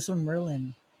 Crystal and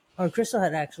Merlin. Or Crystal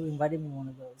had actually invited me one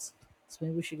of those. So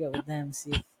maybe we should get with them,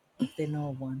 see if they know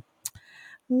of one.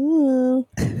 Ooh.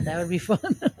 That would be fun.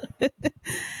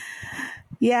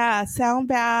 Yeah, sound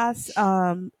baths,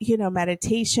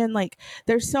 meditation. Like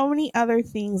there's so many other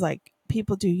things, like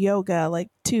people do yoga, like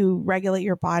to regulate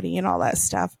your body and all that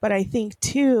stuff. But I think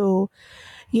too,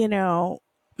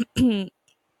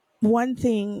 one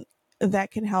thing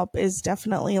that can help is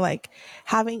definitely like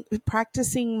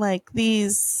practicing like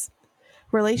these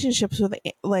relationships with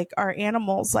like our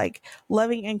animals, like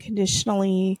loving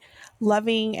unconditionally,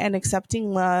 loving and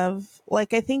accepting love.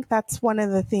 Like I think that's one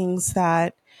of the things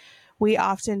that we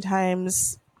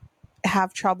oftentimes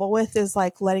have trouble with, is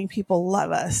like letting people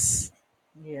love us.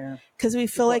 Yeah, because we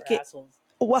feel like assholes.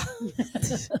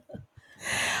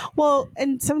 Well,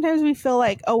 and sometimes we feel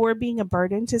like, oh, we're being a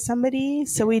burden to somebody,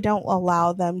 so we don't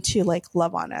allow them to like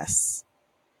love on us.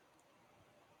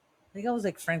 I think I was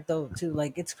like Frank though too.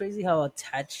 Like it's crazy how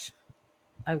attached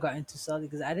I've gotten to Sully,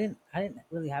 because I didn't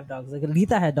really have dogs. Like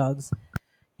Lita had dogs.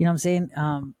 You know what I'm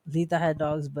saying? Lita had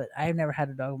dogs, but I've never had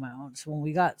a dog of my own. So when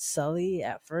we got Sully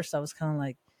at first, I was kind of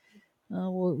like,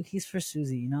 well, he's for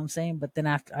Susie, you know what I'm saying? But then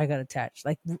after I got attached,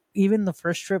 like even the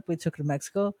first trip we took to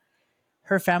Mexico,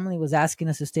 her family was asking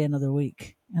us to stay another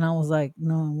week, and I was like,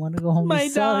 no, I want to go home with My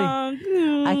Sully.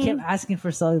 dog. I kept asking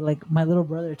for Sully. Like my little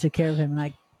brother took care of him, and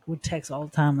I would text all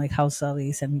the time, like how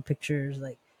Sully send me pictures,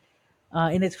 like,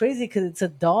 and it's crazy because it's a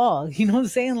dog. You know what I'm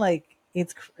saying? Like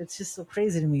it's just so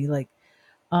crazy to me. Like,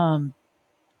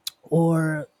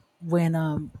 or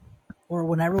when or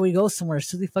whenever we go somewhere,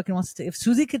 Susie fucking wants to. If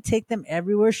Susie could take them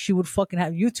everywhere, she would fucking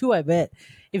have you too. I bet.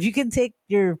 If you can take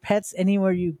your pets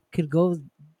anywhere you could go,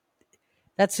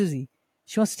 that's Susie.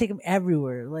 She wants to take them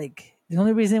everywhere. Like the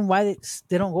only reason why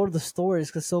they don't go to the store is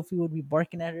because Sophie would be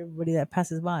barking at everybody that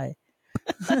passes by.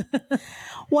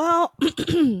 Well,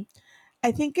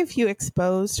 I think if you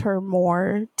exposed her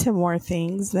more to more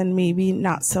things, then maybe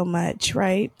not so much,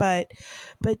 right? But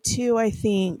two, I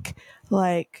think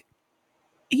like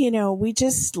we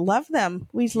just love them.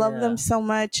 We love them Yeah. so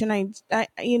much, and I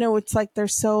it's like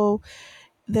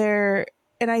they're.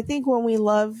 And I think when we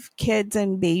love kids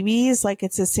and babies, like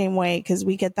it's the same way because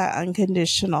we get that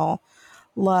unconditional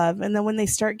love. And then when they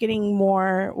start getting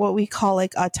more what we call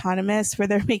like autonomous, where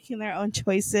they're making their own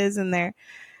choices and they're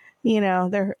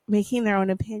making their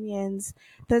own opinions,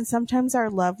 then sometimes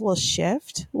our love will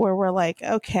shift where we're like,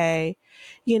 okay,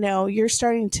 you're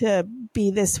starting to be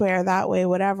this way or that way,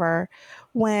 whatever.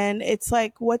 When it's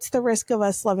like, what's the risk of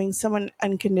us loving someone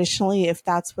unconditionally if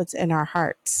that's what's in our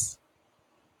hearts?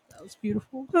 That was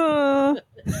beautiful. Uh,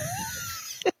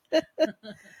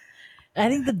 I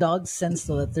think the dogs sense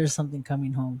though that there's something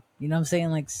coming home. You know what I'm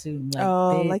saying? Like soon. Like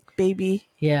oh, they, like baby.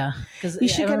 yeah. Because You I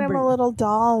should get him a remember. little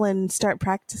doll and start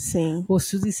practicing. Well,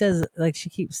 Susie says like she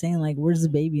keeps saying like, "Where's the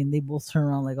baby?" And they both turn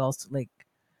around like also like.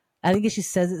 I think she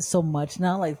says it so much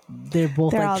now, like they're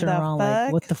both They're like all turn the around like,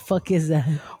 fuck. "What the fuck is that?"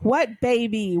 What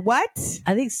baby? What?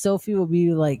 I think Sophie will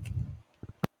be like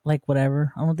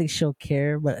whatever. I don't think she'll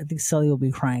care, but I think Sully will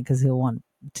be crying because he'll want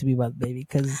to be by the baby.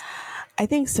 Because I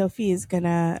think Sophie is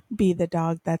gonna be the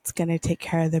dog that's gonna take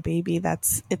care of the baby.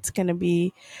 It's gonna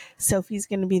be Sophie's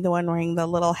gonna be the one wearing the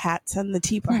little hats and the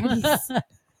tea parties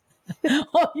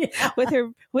oh yeah, with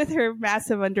her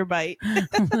massive underbite.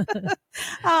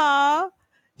 Aw,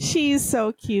 she's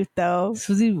so cute though.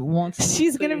 Susie wants.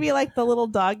 She's gonna be like the little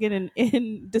dog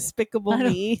in Despicable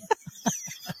Me.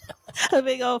 A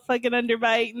big old fucking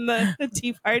underbite in the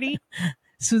tea party.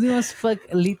 Susie wants to fuck.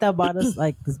 Lita bought us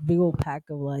like this big old pack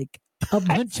of like a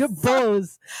bunch of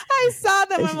bows. I saw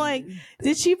them. I'm like,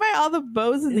 did she buy all the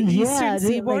bows in the Eastern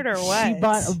Seaboard like, or what? She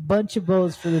bought a bunch of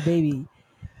bows for the baby.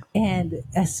 And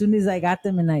as soon as I got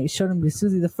them and I showed them to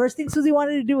Susie, the first thing Susie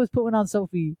wanted to do was put one on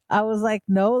Sophie. I was like,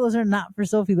 no, those are not for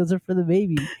Sophie. Those are for the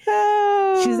baby.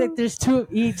 Oh. She was like, there's two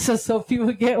of each. So Sophie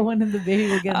would get one and the baby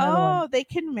would get another one. Oh, they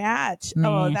can match.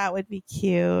 Nah. Oh, that would be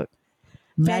cute.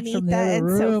 Match from the Vanita other and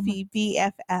room. Sophie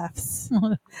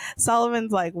BFFs.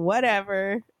 Sullivan's like,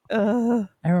 whatever. Ugh.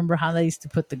 I remember how they used to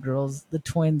put the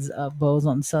twins bows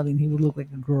on Sully and he would look like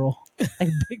a girl. Like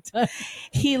big time.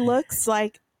 He looks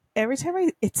like every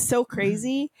time it's so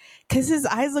crazy because his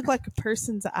eyes look like a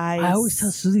person's eyes. I always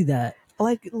tell Susie that.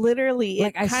 Like literally,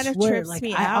 like, it kind of trips like,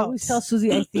 me I out. always tell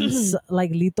Susie I think like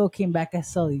Lito came back as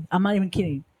Sully. I'm not even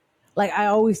kidding. Like I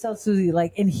always tell Susie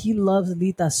like, and he loves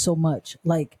Lita so much.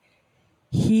 Like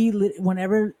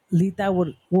whenever Lita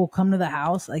will come to the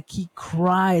house, like he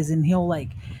cries and he'll like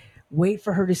wait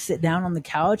for her to sit down on the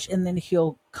couch and then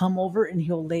he'll come over and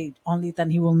he'll lay on Lita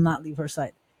and he will not leave her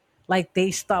side. Like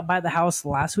they stopped by the house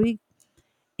last week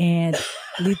and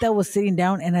Lita was sitting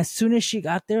down and as soon as she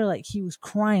got there, like he was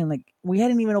crying. Like we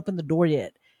hadn't even opened the door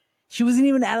yet. She wasn't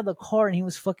even out of the car and he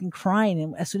was fucking crying.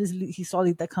 And as soon as he saw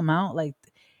Lita come out, like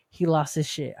he lost his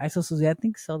shit. I told Susie, I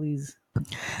think Sully's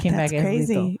came That's back as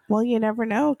crazy. Lito. Well, you never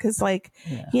know because, like,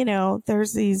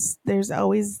 there's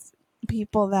always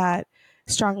people that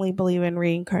strongly believe in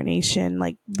reincarnation,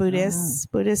 like Buddhists.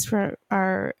 Buddhists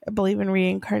believe in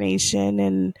reincarnation,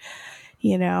 and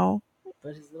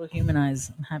But his little human eyes,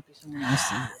 I'm happy someone else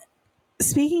sees it.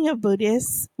 Speaking of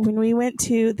Buddhists, when we went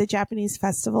to the Japanese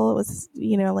festival, it was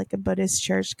like a Buddhist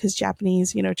church because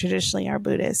Japanese traditionally are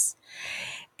Buddhists.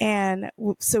 And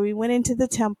so we went into the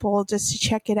temple just to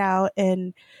check it out.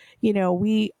 And,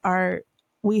 we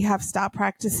have stopped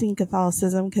practicing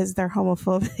Catholicism because they're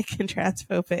homophobic and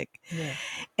transphobic. Yeah.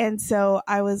 And so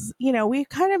I was, we've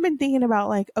kind of been thinking about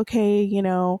like, okay,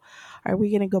 are we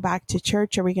going to go back to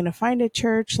church? Are we going to find a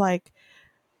church? Like,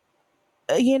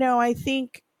 I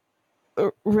think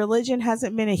religion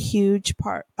hasn't been a huge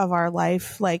part of our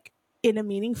life, like in a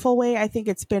meaningful way. I think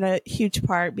it's been a huge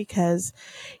part because,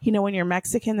 when you're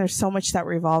Mexican, there's so much that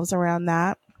revolves around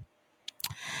that.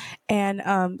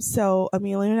 And so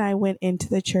Emilio and I went into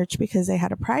the church because they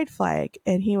had a pride flag.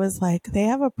 And he was like, they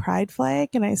have a pride flag?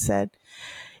 And I said,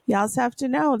 you also have to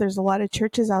know there's a lot of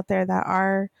churches out there that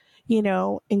are,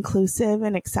 inclusive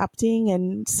and accepting.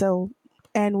 And so,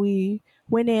 and we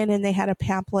went in and they had a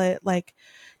pamphlet like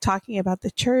talking about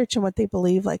the church and what they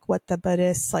believe, like what the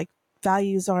Buddhists like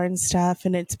values are and stuff.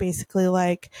 And it's basically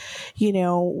like,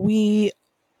 we,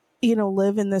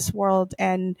 live in this world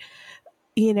and,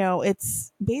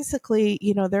 it's basically,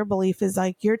 their belief is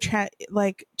like you're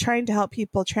like trying to help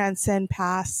people transcend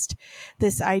past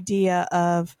this idea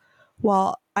of,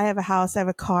 well, I have a house, I have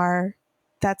a car,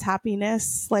 that's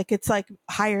happiness. Like it's like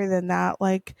higher than that,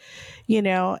 like,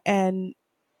 and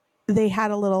they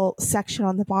had a little section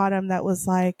on the bottom that was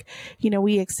like,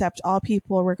 we accept all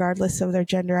people regardless of their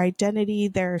gender identity,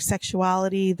 their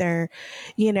sexuality, their,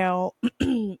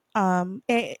 and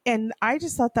I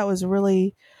just thought that was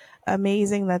really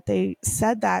amazing that they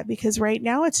said that, because right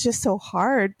now it's just so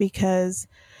hard because,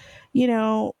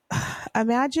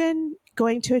 imagine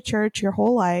going to a church your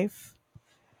whole life.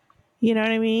 You know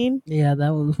what I mean? Yeah, that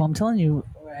was what I'm telling you.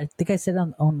 I think I said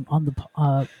on the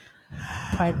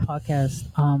Pride podcast,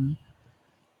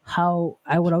 how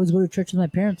I would always go to church with my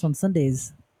parents on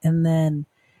Sundays, and then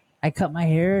I cut my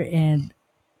hair, and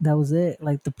that was it.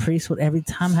 Like the priest would every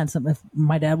time had something.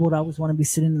 My dad would always want to be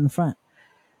sitting in the front,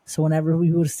 so whenever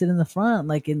we would sit in the front,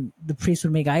 like, and the priest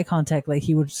would make eye contact, like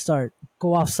he would start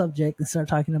go off subject and start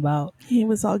talking about, He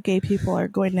was all gay people are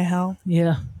going to hell.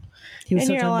 yeah, he was And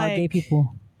still you're talking about gay like,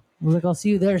 people. I was like, I'll see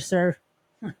you there, sir.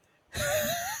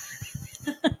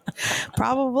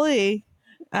 probably.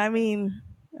 I mean,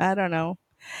 I don't know.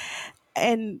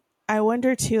 And I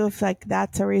wonder too if like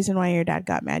that's a reason why your dad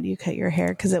got mad you cut your hair,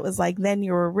 because it was like then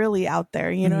you were really out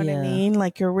there. You know what I Yeah. mean?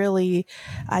 Like you're really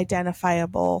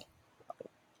identifiable.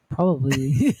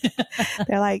 Probably.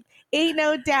 They're like, ain't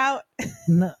no doubt,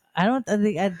 No, I don't.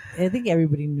 I think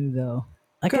everybody knew though.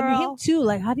 Like I mean, him girl. too.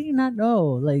 Like, how do you not know?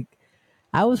 Like,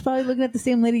 I was probably looking at the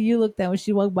same lady you looked at when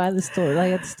she walked by the store,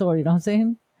 like at the store. You know what I'm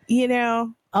saying? You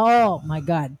know, Oh my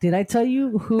God! Did I tell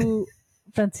you who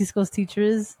Francisco's teacher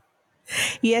is?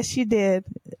 yes, you did.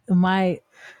 My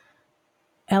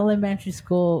elementary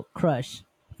school crush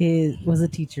was a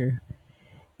teacher,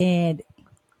 and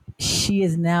she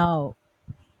is now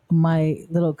my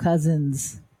little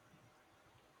cousin's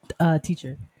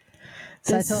teacher.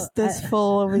 So This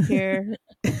fool over here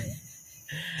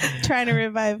trying to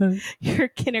revive your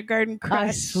kindergarten I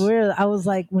crush. swear, I was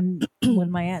like, when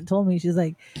my aunt told me, she's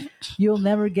like, "You'll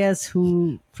never guess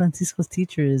who Francisco's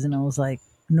teacher is," and I was like,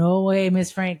 "No way,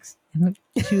 Miss Franks." And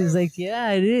she was like,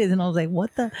 "Yeah, it is," and I was like,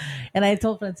 "What the?" And I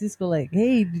told Francisco like,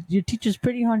 "Hey, your teacher's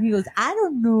pretty hard." He goes, "I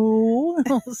don't know." And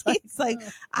I was like, He's like,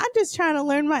 I'm just trying to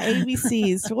learn my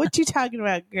ABCs. What you talking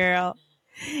about, girl?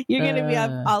 You're gonna be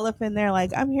all up in there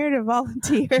like, I'm here to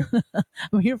volunteer.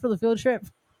 "I'm here for the field trip."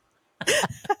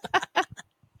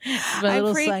 My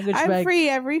little sandwich I'm bag. free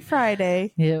every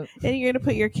Friday. Yep. And you're gonna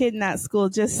put your kid in that school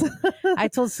just I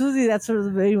told Susie that's where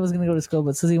the baby was going to go to school,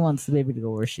 but Susie wants the baby to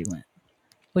go where she went,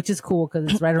 which is cool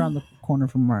because it's right around the corner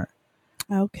from our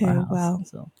okay, house. well,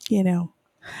 So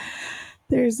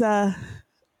there's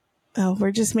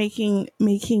we're just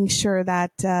making sure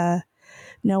that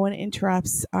no one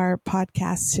interrupts our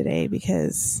podcast today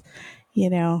because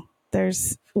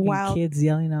there's wild kids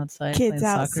yelling outside, kids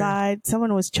playing outside. Soccer.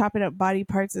 Someone was chopping up body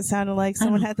parts. It sounded like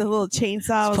someone had the little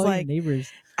chainsaw. I was like, neighbors.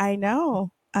 I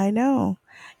know.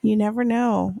 You never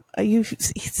know. You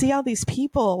see all these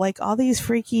people, like all these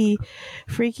freaky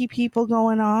people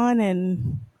going on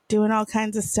and doing all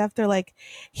kinds of stuff. They're like,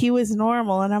 he was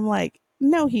normal. And I'm like,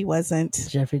 no, he wasn't.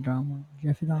 Jeffrey Dahmer.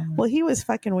 Well, he was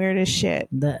fucking weird as shit.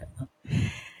 That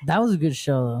was a good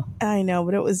show, though. I know,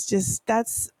 but it was just,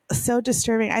 that's so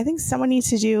disturbing. I think someone needs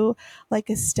to do like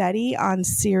a study on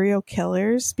serial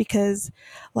killers because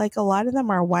like a lot of them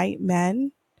are white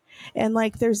men. And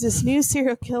like there's this new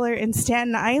serial killer in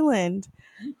Staten Island.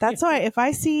 That's why if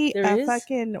I see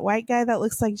fucking white guy that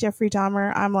looks like Jeffrey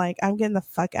Dahmer, I'm like, I'm getting the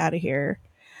fuck out of here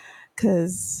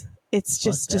because it's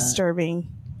just disturbing.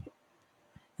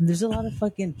 And there's a lot of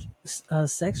fucking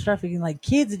sex trafficking, like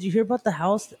kids. Did you hear about the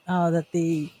house that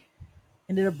they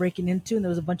ended up breaking into, and there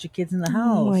was a bunch of kids in the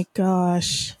house? Oh my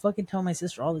gosh! I fucking tell my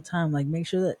sister all the time, like, make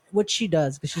sure that what she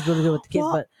does because she's really good with the kids,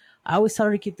 but I always tell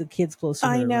her to keep the kids close to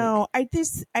her. I know. Like,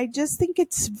 I just think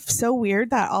it's so weird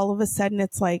that all of a sudden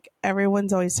it's like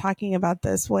everyone's always talking about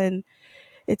this when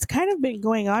it's kind of been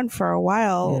going on for a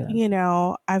while.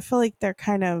 Yeah. I feel like they're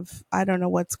kind of, I don't know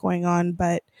what's going on,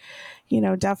 but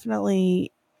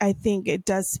definitely I think it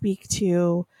does speak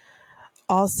to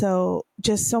also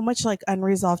just so much like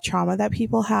unresolved trauma that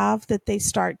people have that they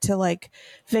start to like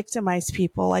victimize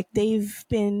people. Like they've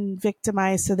been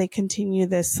victimized, so they continue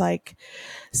this like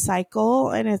cycle.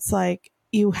 And it's like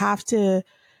you have to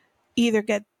either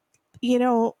get, you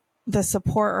know, the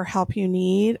support or help you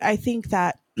need. I think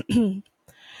that, you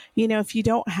know, if you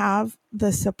don't have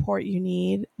the support you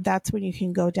need, that's when you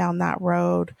can go down that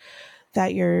road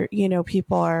that you're, you know,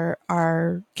 people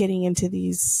are getting into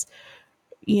these,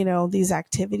 you know, these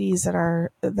activities that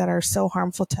are so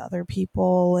harmful to other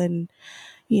people, and,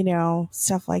 you know,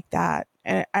 stuff like that.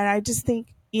 And I just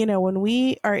think, you know, when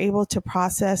we are able to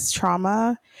process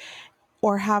trauma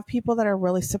or have people that are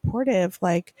really supportive,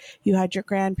 like you had your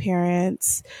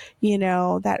grandparents, you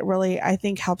know, that really, I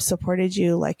think, helped supported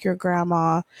you, like your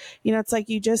grandma. You know, it's like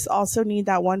you just also need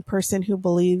that one person who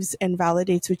believes and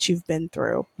validates what you've been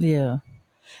through. Yeah.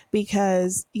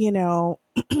 Because, you know,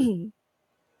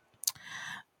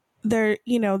 there,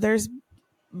 you know, there's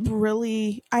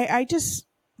really, I just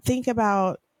think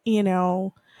about, you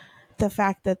know, the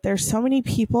fact that there's so many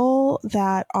people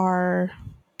that are,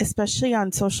 especially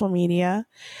on social media,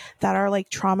 that are like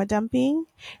trauma dumping.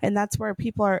 And that's where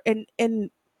people are, and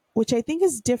which I think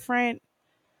is different.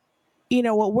 You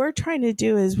know, what we're trying to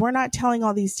do is we're not telling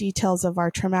all these details of our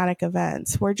traumatic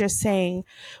events. We're just saying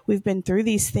we've been through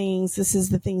these things. This is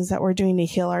the things that we're doing to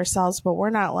heal ourselves, but we're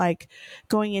not like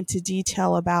going into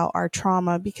detail about our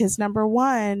trauma, because number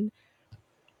one,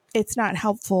 it's not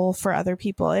helpful for other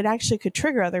people. It actually could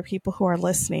trigger other people who are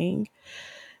listening.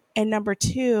 And number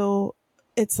two,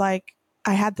 it's like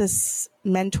I had this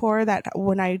mentor that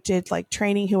when I did like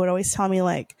training, who would always tell me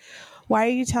like, why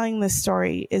are you telling this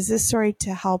story? Is this story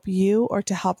to help you or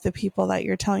to help the people that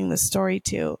you're telling the story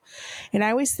to? And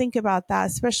I always think about that,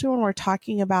 especially when we're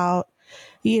talking about,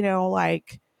 you know,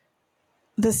 like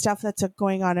the stuff that's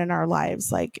going on in our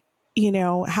lives. Like, you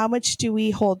know, how much do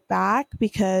we hold back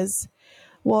because,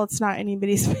 well, it's not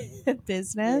anybody's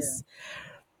business?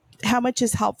 How much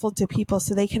is helpful to people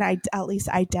so they can at least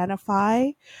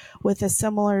identify with a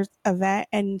similar event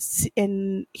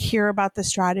and hear about the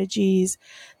strategies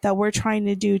that we're trying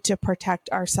to do to protect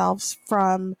ourselves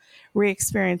from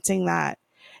re-experiencing that.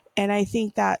 And I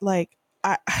think that like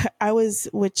I, I was,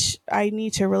 which I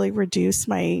need to really reduce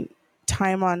my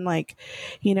time on like,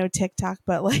 you know, TikTok,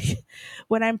 but like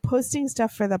when I'm posting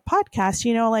stuff for the podcast,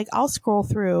 you know, like I'll scroll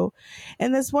through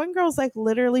and this one girl's like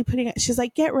literally she's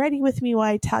like, get ready with me while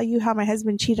I tell you how my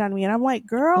husband cheated on me. And I'm like, What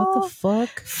the girl,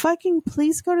 fuck? fucking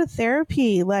please go to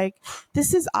therapy. Like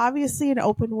this is obviously an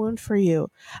open wound for you.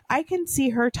 I can see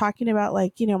her talking about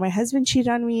like, you know, my husband cheated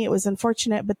on me. It was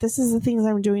unfortunate, but this is the things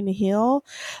I'm doing to heal.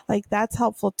 Like that's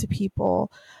helpful to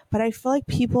people. But I feel like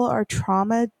people are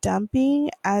trauma dumping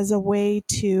as a way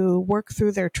to work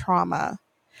through their trauma.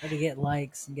 Or to get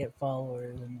likes and get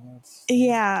followers and all that stuff.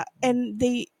 Yeah. And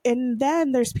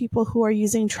then there's people who are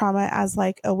using trauma as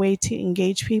like a way to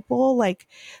engage people, like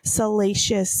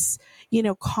salacious, you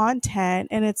know, content.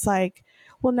 And it's like,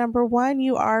 well, number one,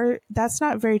 that's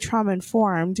not very trauma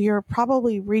informed. You're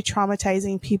probably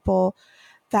re-traumatizing people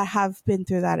that have been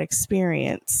through that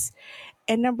experience.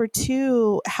 And number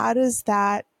two, how does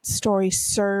that story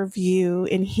serve you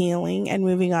in healing and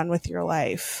moving on with your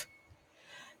life?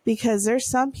 Because there's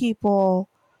some people,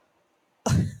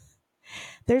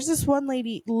 there's this one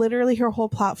lady, literally her whole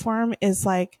platform is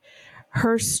like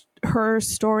her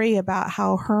story about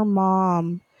how her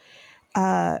mom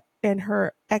and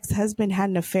her ex-husband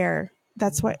had an affair.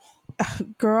 That's what,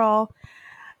 girl.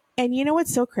 And you know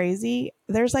what's so crazy?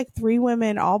 There's like 3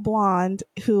 women, all blonde,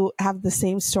 who have the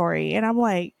same story. And I'm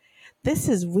like, this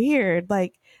is weird.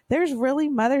 Like, there's really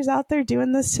mothers out there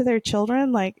doing this to their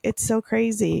children. Like, it's so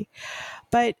crazy.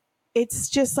 But it's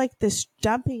just like this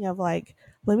dumping of like,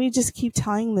 let me just keep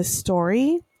telling this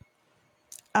story.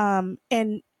 And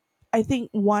I think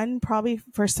one, probably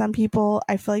for some people,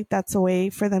 I feel like that's a way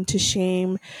for them to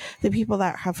shame the people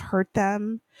that have hurt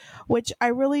them, which I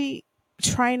really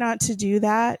try not to do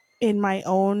that in my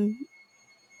own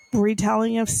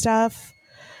retelling of stuff.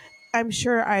 I'm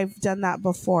sure I've done that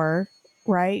before,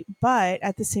 right? But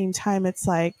at the same time, it's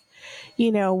like,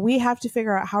 you know, we have to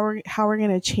figure out how we're going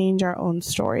to change our own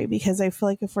story, because I feel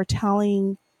like if we're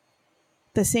telling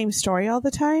the same story all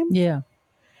the time, Yeah.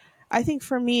 I think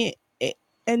for me,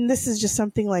 and this is just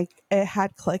something like it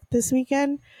had clicked this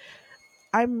weekend.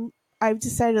 I've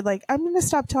decided like I'm going to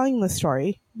stop telling the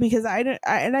story, because and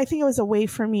I think it was a way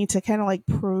for me to kind of like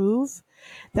prove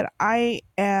that I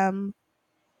am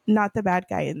not the bad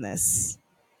guy in this.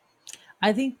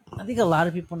 I think a lot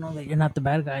of people know that you're not the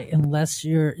bad guy unless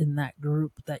you're in that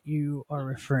group that you are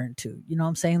referring to. You know what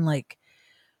I'm saying? Like,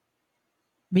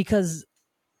 because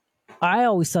I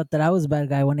always thought that I was a bad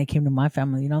guy when it came to my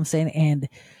family, you know what I'm saying? And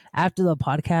after the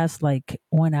podcast like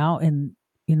went out and,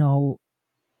 you know,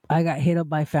 I got hit up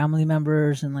by family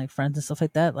members and like friends and stuff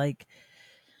like that,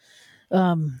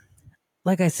 um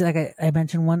like I said, like I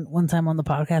mentioned one time on the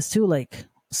podcast too, like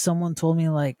someone told me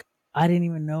like I didn't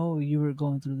even know you were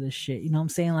going through this shit. You know what I'm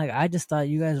saying? Like I just thought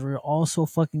you guys were all so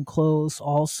fucking close,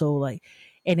 also like,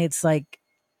 and it's like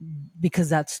because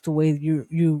that's the way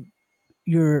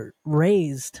you're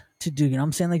raised to do. You know what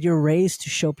I'm saying? Like you're raised to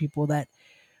show people that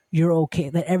you're okay,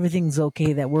 that everything's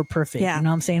okay, that we're perfect. You Yeah. know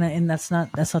what I'm saying? And that's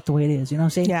not the way it is. You know what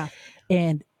I'm saying? Yeah.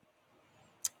 And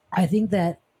I think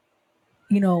that,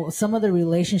 you know, some of the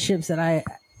relationships that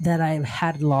I've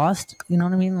had lost, you know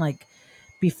what I mean? Like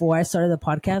before I started the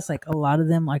podcast, like a lot of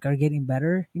them like are getting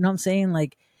better. You know what I'm saying?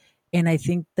 Like, and I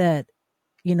think that,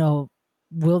 you know,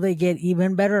 will they get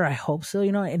even better? I hope so,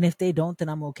 you know, and if they don't, then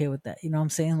I'm okay with that. You know what I'm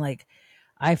saying? Like,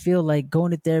 I feel like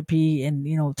going to therapy and,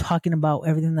 you know, talking about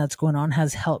everything that's going on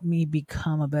has helped me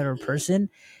become a better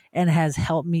person and has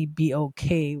helped me be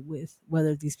okay with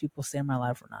whether these people stay in my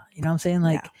life or not. You know what I'm saying? Yeah.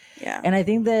 Like, Yeah. and I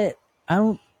think that I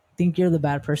don't think you're the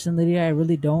bad person, Lydia. I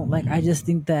really don't. Like, I just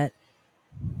think that,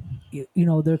 you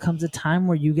know, there comes a time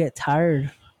where you get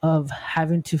tired of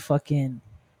having to fucking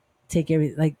take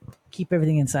like keep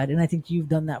everything inside. And I think you've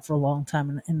done that for a long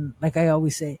time. And like I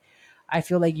always say, I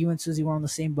feel like you and Susie were on the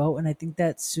same boat. And I think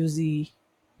that Susie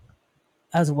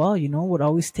as well, you know, would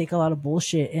always take a lot of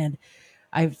bullshit. And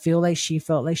I feel like she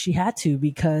felt like she had to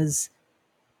because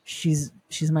she's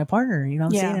my partner, you know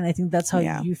what I'm saying? Yeah. And I think that's how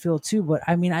Yeah. you feel too. But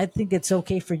I mean, I think it's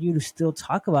okay for you to still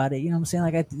talk about it. You know what I'm saying?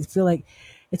 Like I feel like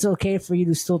it's okay for you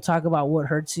to still talk about what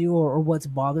hurts you or what's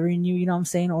bothering you, you know what I'm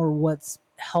saying? Or what's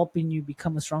helping you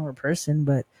become a stronger person.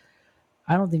 But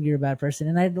I don't think you're a bad person.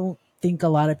 And I don't think a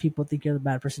lot of people think you're the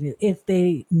bad person if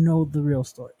they know the real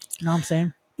story. You know what I'm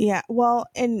saying? Yeah. Well,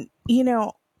 and you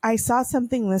know, I saw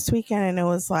something this weekend and it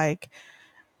was like,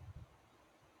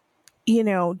 you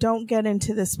know, don't get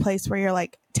into this place where you're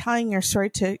like telling your story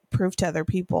to prove to other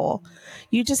people.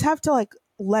 You just have to like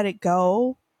let it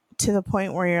go to the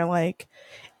point where you're like,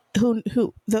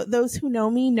 those who know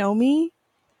me,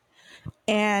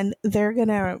 and they're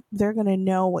gonna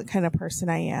know what kind of person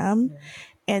I am. Yeah.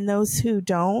 And those who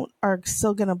don't are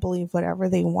still going to believe whatever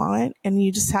they want, and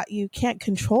you just you can't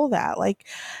control that. Like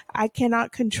I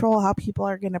cannot control how people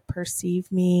are going to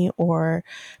perceive me or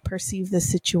perceive the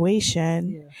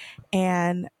situation. Yeah.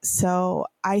 And so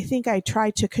I think I try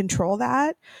to control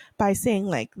that by saying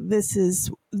like this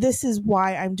is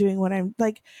why I'm doing what I'm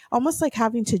like, almost like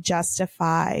having to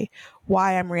justify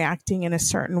why I'm reacting in a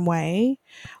certain way,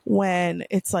 when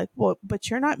it's like, well, but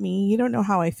you're not me, you don't know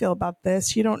how I feel about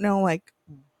this, you don't know like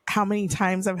how many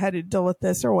times I've had to deal with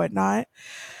this or whatnot.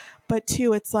 But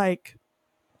two, it's like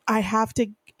I have to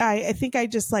I think I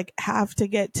just like have to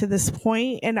get to this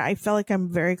point, and I feel like I'm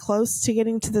very close to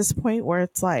getting to this point where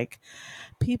it's like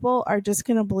people are just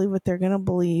gonna believe what they're gonna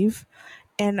believe,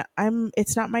 and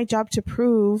it's not my job to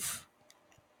prove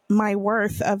my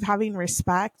worth of having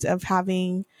respect, of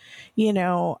having, you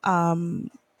know,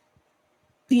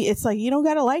 it's like you don't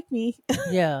gotta like me.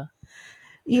 Yeah.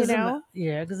 You know.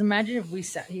 Because imagine if we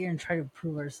sat here and tried to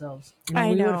prove ourselves. You know, I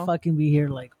we would know fucking be here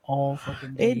like all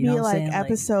fucking day. it'd You know be what I'm like saying? Like,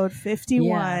 episode yeah.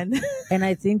 51. And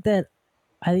I think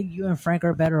you and Frank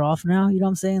are better off now. You know what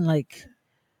I'm saying? Like,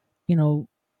 you know,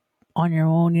 on your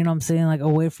own. You know what I'm saying? Like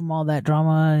away from all that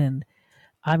drama. And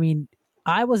I mean,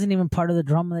 I wasn't even part of the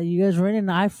drama that you guys were in, and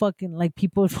I fucking like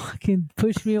people fucking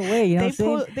pushed me away. You know what I'm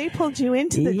saying? They pulled you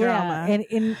into the drama. And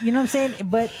you know what I'm saying?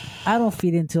 But I don't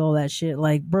feed into all that shit.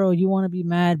 Like, bro, you want to be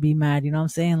mad, be mad. You know what I'm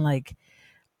saying? Like,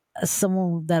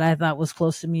 someone that I thought was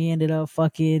close to me ended up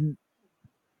fucking,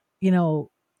 you know,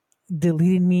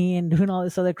 deleting me and doing all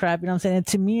this other crap. You know what I'm saying? And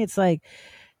to me, it's like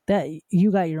that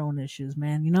you got your own issues,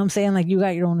 man. You know what I'm saying? Like, you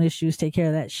got your own issues. Take care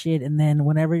of that shit. And then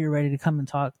whenever you're ready to come and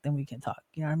talk, then we can talk.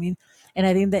 You know what I mean? And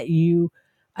I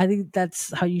think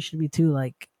that's how you should be too.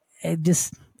 Like, it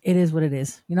is what it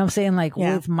is. You know what I'm saying? Like,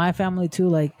 Yeah. with my family too,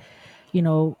 like, you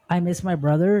know, I miss my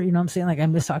brother, you know what I'm saying? Like, I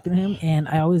miss talking to him, and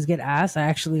I always get asked. I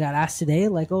actually got asked today,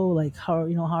 like, oh, like, how,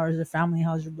 you know, how is your family?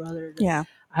 How's your brother? Yeah.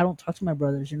 I don't talk to my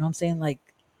brothers, you know what I'm saying? Like,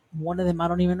 one of them, I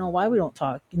don't even know why we don't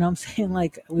talk, you know what I'm saying?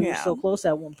 Like, we were Yeah. so close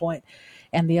at one point.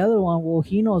 And the other one, well,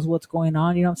 he knows what's going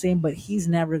on, you know what I'm saying? But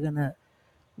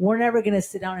we're never gonna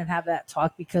sit down and have that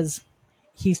talk because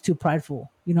he's too prideful,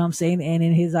 you know what I'm saying? And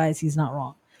in his eyes, he's not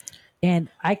wrong. And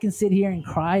I can sit here and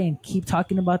cry and keep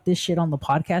talking about this shit on the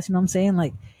podcast, you know what I'm saying?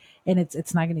 Like, and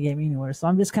it's not gonna get me anywhere. So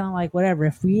I'm just kind of like, whatever.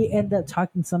 If we end up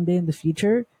talking someday in the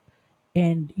future,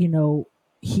 and you know,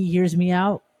 he hears me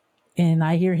out and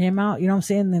I hear him out, you know what I'm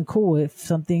saying? Then cool.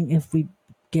 If we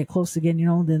get close again,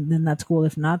 then that's cool.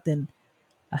 If not, then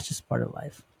that's just part of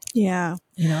life, Yeah.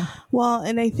 you know? Well,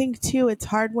 and I think too, it's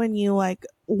hard when you like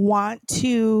want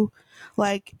to,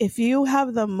 like, if you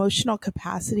have the emotional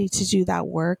capacity to do that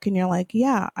work and you're like,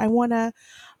 yeah, I want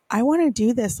to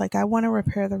do this. Like, I want to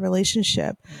repair the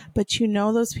relationship, but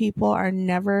those people are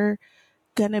never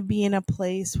going to be in a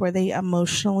place where they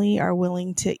emotionally are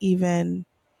willing to even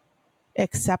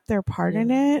accept their part Yeah.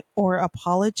 in it or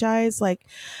apologize. Like,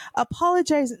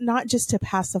 apologize not just to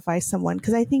pacify someone,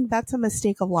 because I think that's a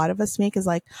mistake a lot of us make, is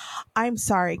like, I'm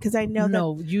sorry, because I know that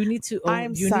No, you need to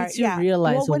I'm you need sorry. to Yeah. Well,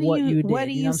 realize what you what are did. You know you what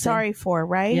I'm saying? sorry for?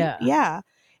 Right. Yeah. Yeah.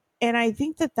 And I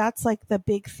think that that's like the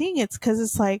big thing. It's because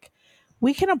it's like,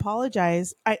 we can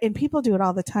apologize, and people do it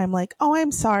all the time. Like, oh,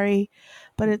 I'm sorry.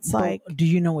 But it's But like, do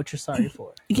you know what you're sorry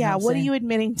for? You know what yeah, I'm what are saying? you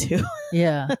admitting to?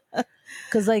 Yeah.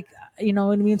 Cause like,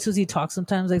 when me and Susie talk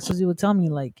sometimes, like Susie would tell me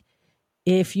like,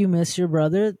 if you miss your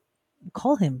brother,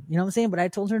 call him. You know what I'm saying? But I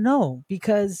told her no,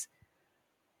 because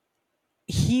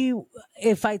he,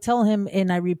 if I tell him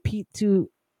and I repeat to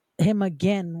him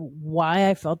again why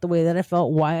I felt the way that I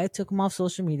felt, why I took him off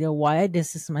social media, why I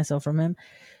distanced myself from him,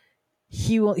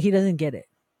 he doesn't get it.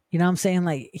 You know what I'm saying?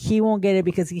 Like, he won't get it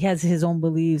because he has his own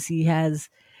beliefs. He has,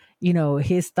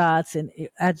 his thoughts, and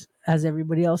as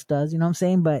everybody else does, you know what I'm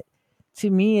saying? But to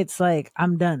me, it's like,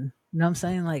 I'm done. You know what I'm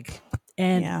saying? Like,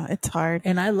 and Yeah, it's hard.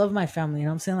 and I love my family, you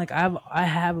know what I'm saying? Like, I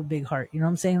have a big heart, you know what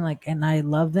I'm saying? Like, and I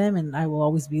love them, and I will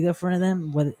always be there for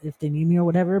them, whether if they need me or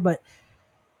whatever. But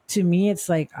to me, it's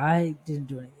like, I didn't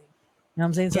do anything. You know what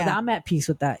I'm saying? So Yeah. I'm at peace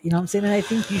with that. You know what I'm saying? And I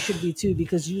think you should be too,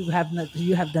 because you have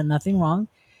done nothing wrong.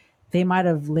 They might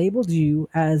have labeled you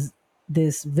as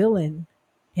this villain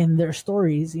in their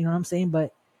stories, you know what I'm saying?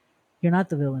 But you're not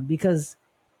the villain, because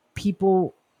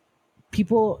people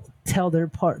tell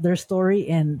their story,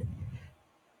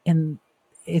 and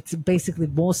it's basically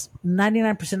most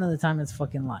 99% of the time it's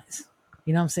fucking lies.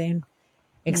 You know what I'm saying?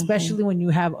 Hmm. Especially when you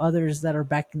have others that are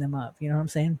backing them up. You know what I'm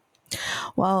saying?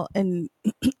 Well, and,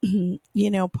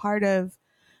 part of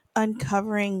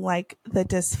uncovering like the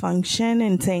dysfunction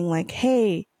and saying, like,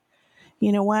 hey,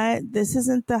 you know what? This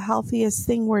isn't the healthiest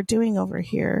thing we're doing over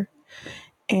here.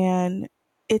 And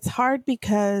it's hard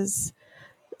because,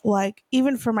 like,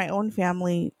 even for my own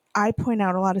family, I point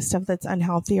out a lot of stuff that's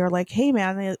unhealthy, or like, hey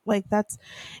man, like, that's,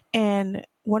 and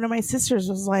one of my sisters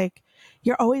was like,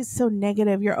 you're always so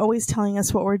negative. You're always telling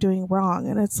us what we're doing wrong.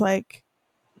 And it's like,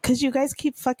 because you guys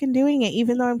keep fucking doing it,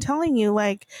 even though I'm telling you,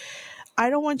 like, I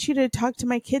don't want you to talk to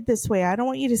my kid this way. I don't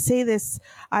want you to say this.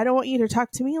 I don't want you to talk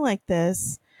to me like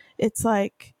this. It's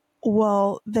like,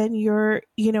 well, then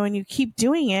and you keep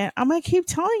doing it. I'm going to keep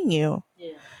telling you,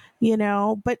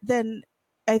 Yeah. but then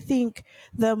I think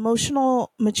the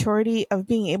emotional maturity of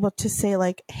being able to say,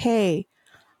 like, hey,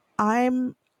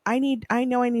 I'm I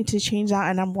know I need to change that,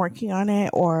 and I'm working on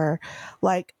it, or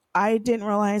like, I didn't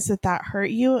realize that hurt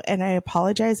you, and I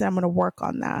apologize, and I'm going to work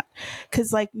on that.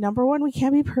 Cuz, like, number one, we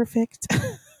can't be perfect.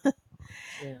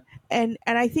 Yeah. And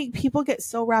I think people get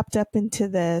so wrapped up into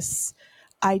this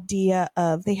idea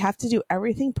of they have to do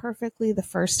everything perfectly the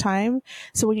first time.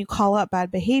 So when you call out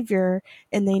bad behavior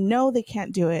and they know they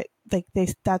can't do it, like,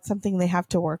 that's something they have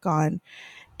to work on,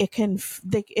 it can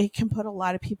put a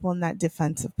lot of people in that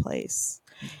defensive place,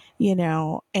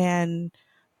 and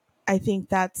I think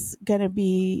that's going to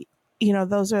be,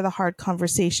 those are the hard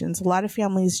conversations. A lot of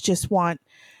families just want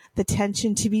the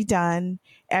tension to be done,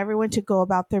 everyone to go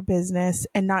about their business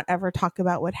and not ever talk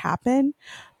about what happened,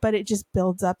 but it just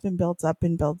builds up and builds up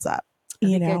and builds up, I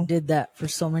you think I know. did that for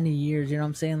so many years. You know what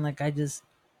I'm saying? Like, I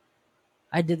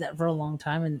did that for a long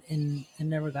time, and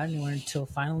never got anywhere until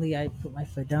finally I put my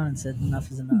foot down and said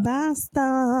enough is enough.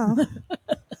 Basta.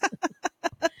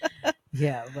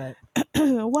 Yeah, but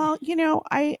Well,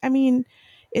 I mean,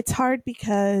 it's hard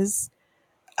because,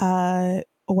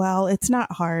 well, it's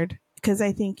not hard, because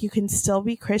I think you can still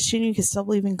be Christian, you can still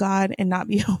believe in God and not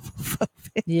be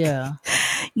homophobic, yeah,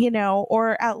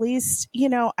 or at least,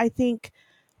 I think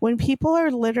when people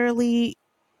are literally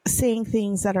saying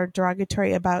things that are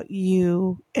derogatory about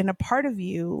you and a part of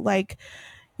you, like,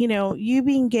 you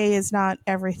being gay is not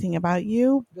everything about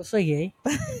you, yo soy gay.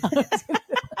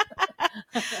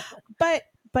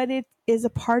 but it is a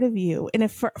part of you. And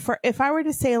if I were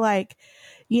to say, like,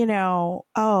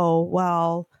 oh,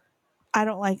 well, I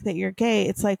don't like that you're gay,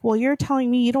 it's like, well, you're telling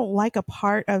me you don't like a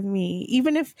part of me.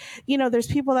 Even if, there's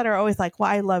people that are always like, well,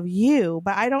 I love you,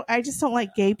 but I just don't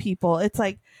like gay people. It's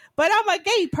like, but I'm a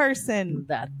gay person.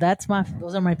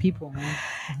 Those are my people, man.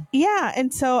 Yeah.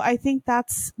 And so I think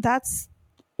that's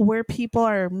where people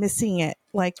are missing it.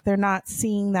 Like, they're not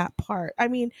seeing that part. I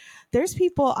mean, there's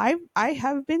people, I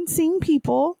have been seeing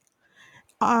people,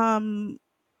 um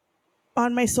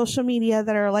on my social media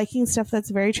that are liking stuff that's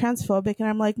very transphobic, and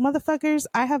I'm like, motherfuckers,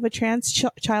 I have a trans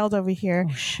child over here,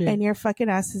 Oh shit! and your fucking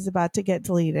ass is about to get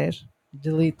deleted.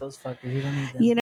 Delete those fuckers. You don't need You them.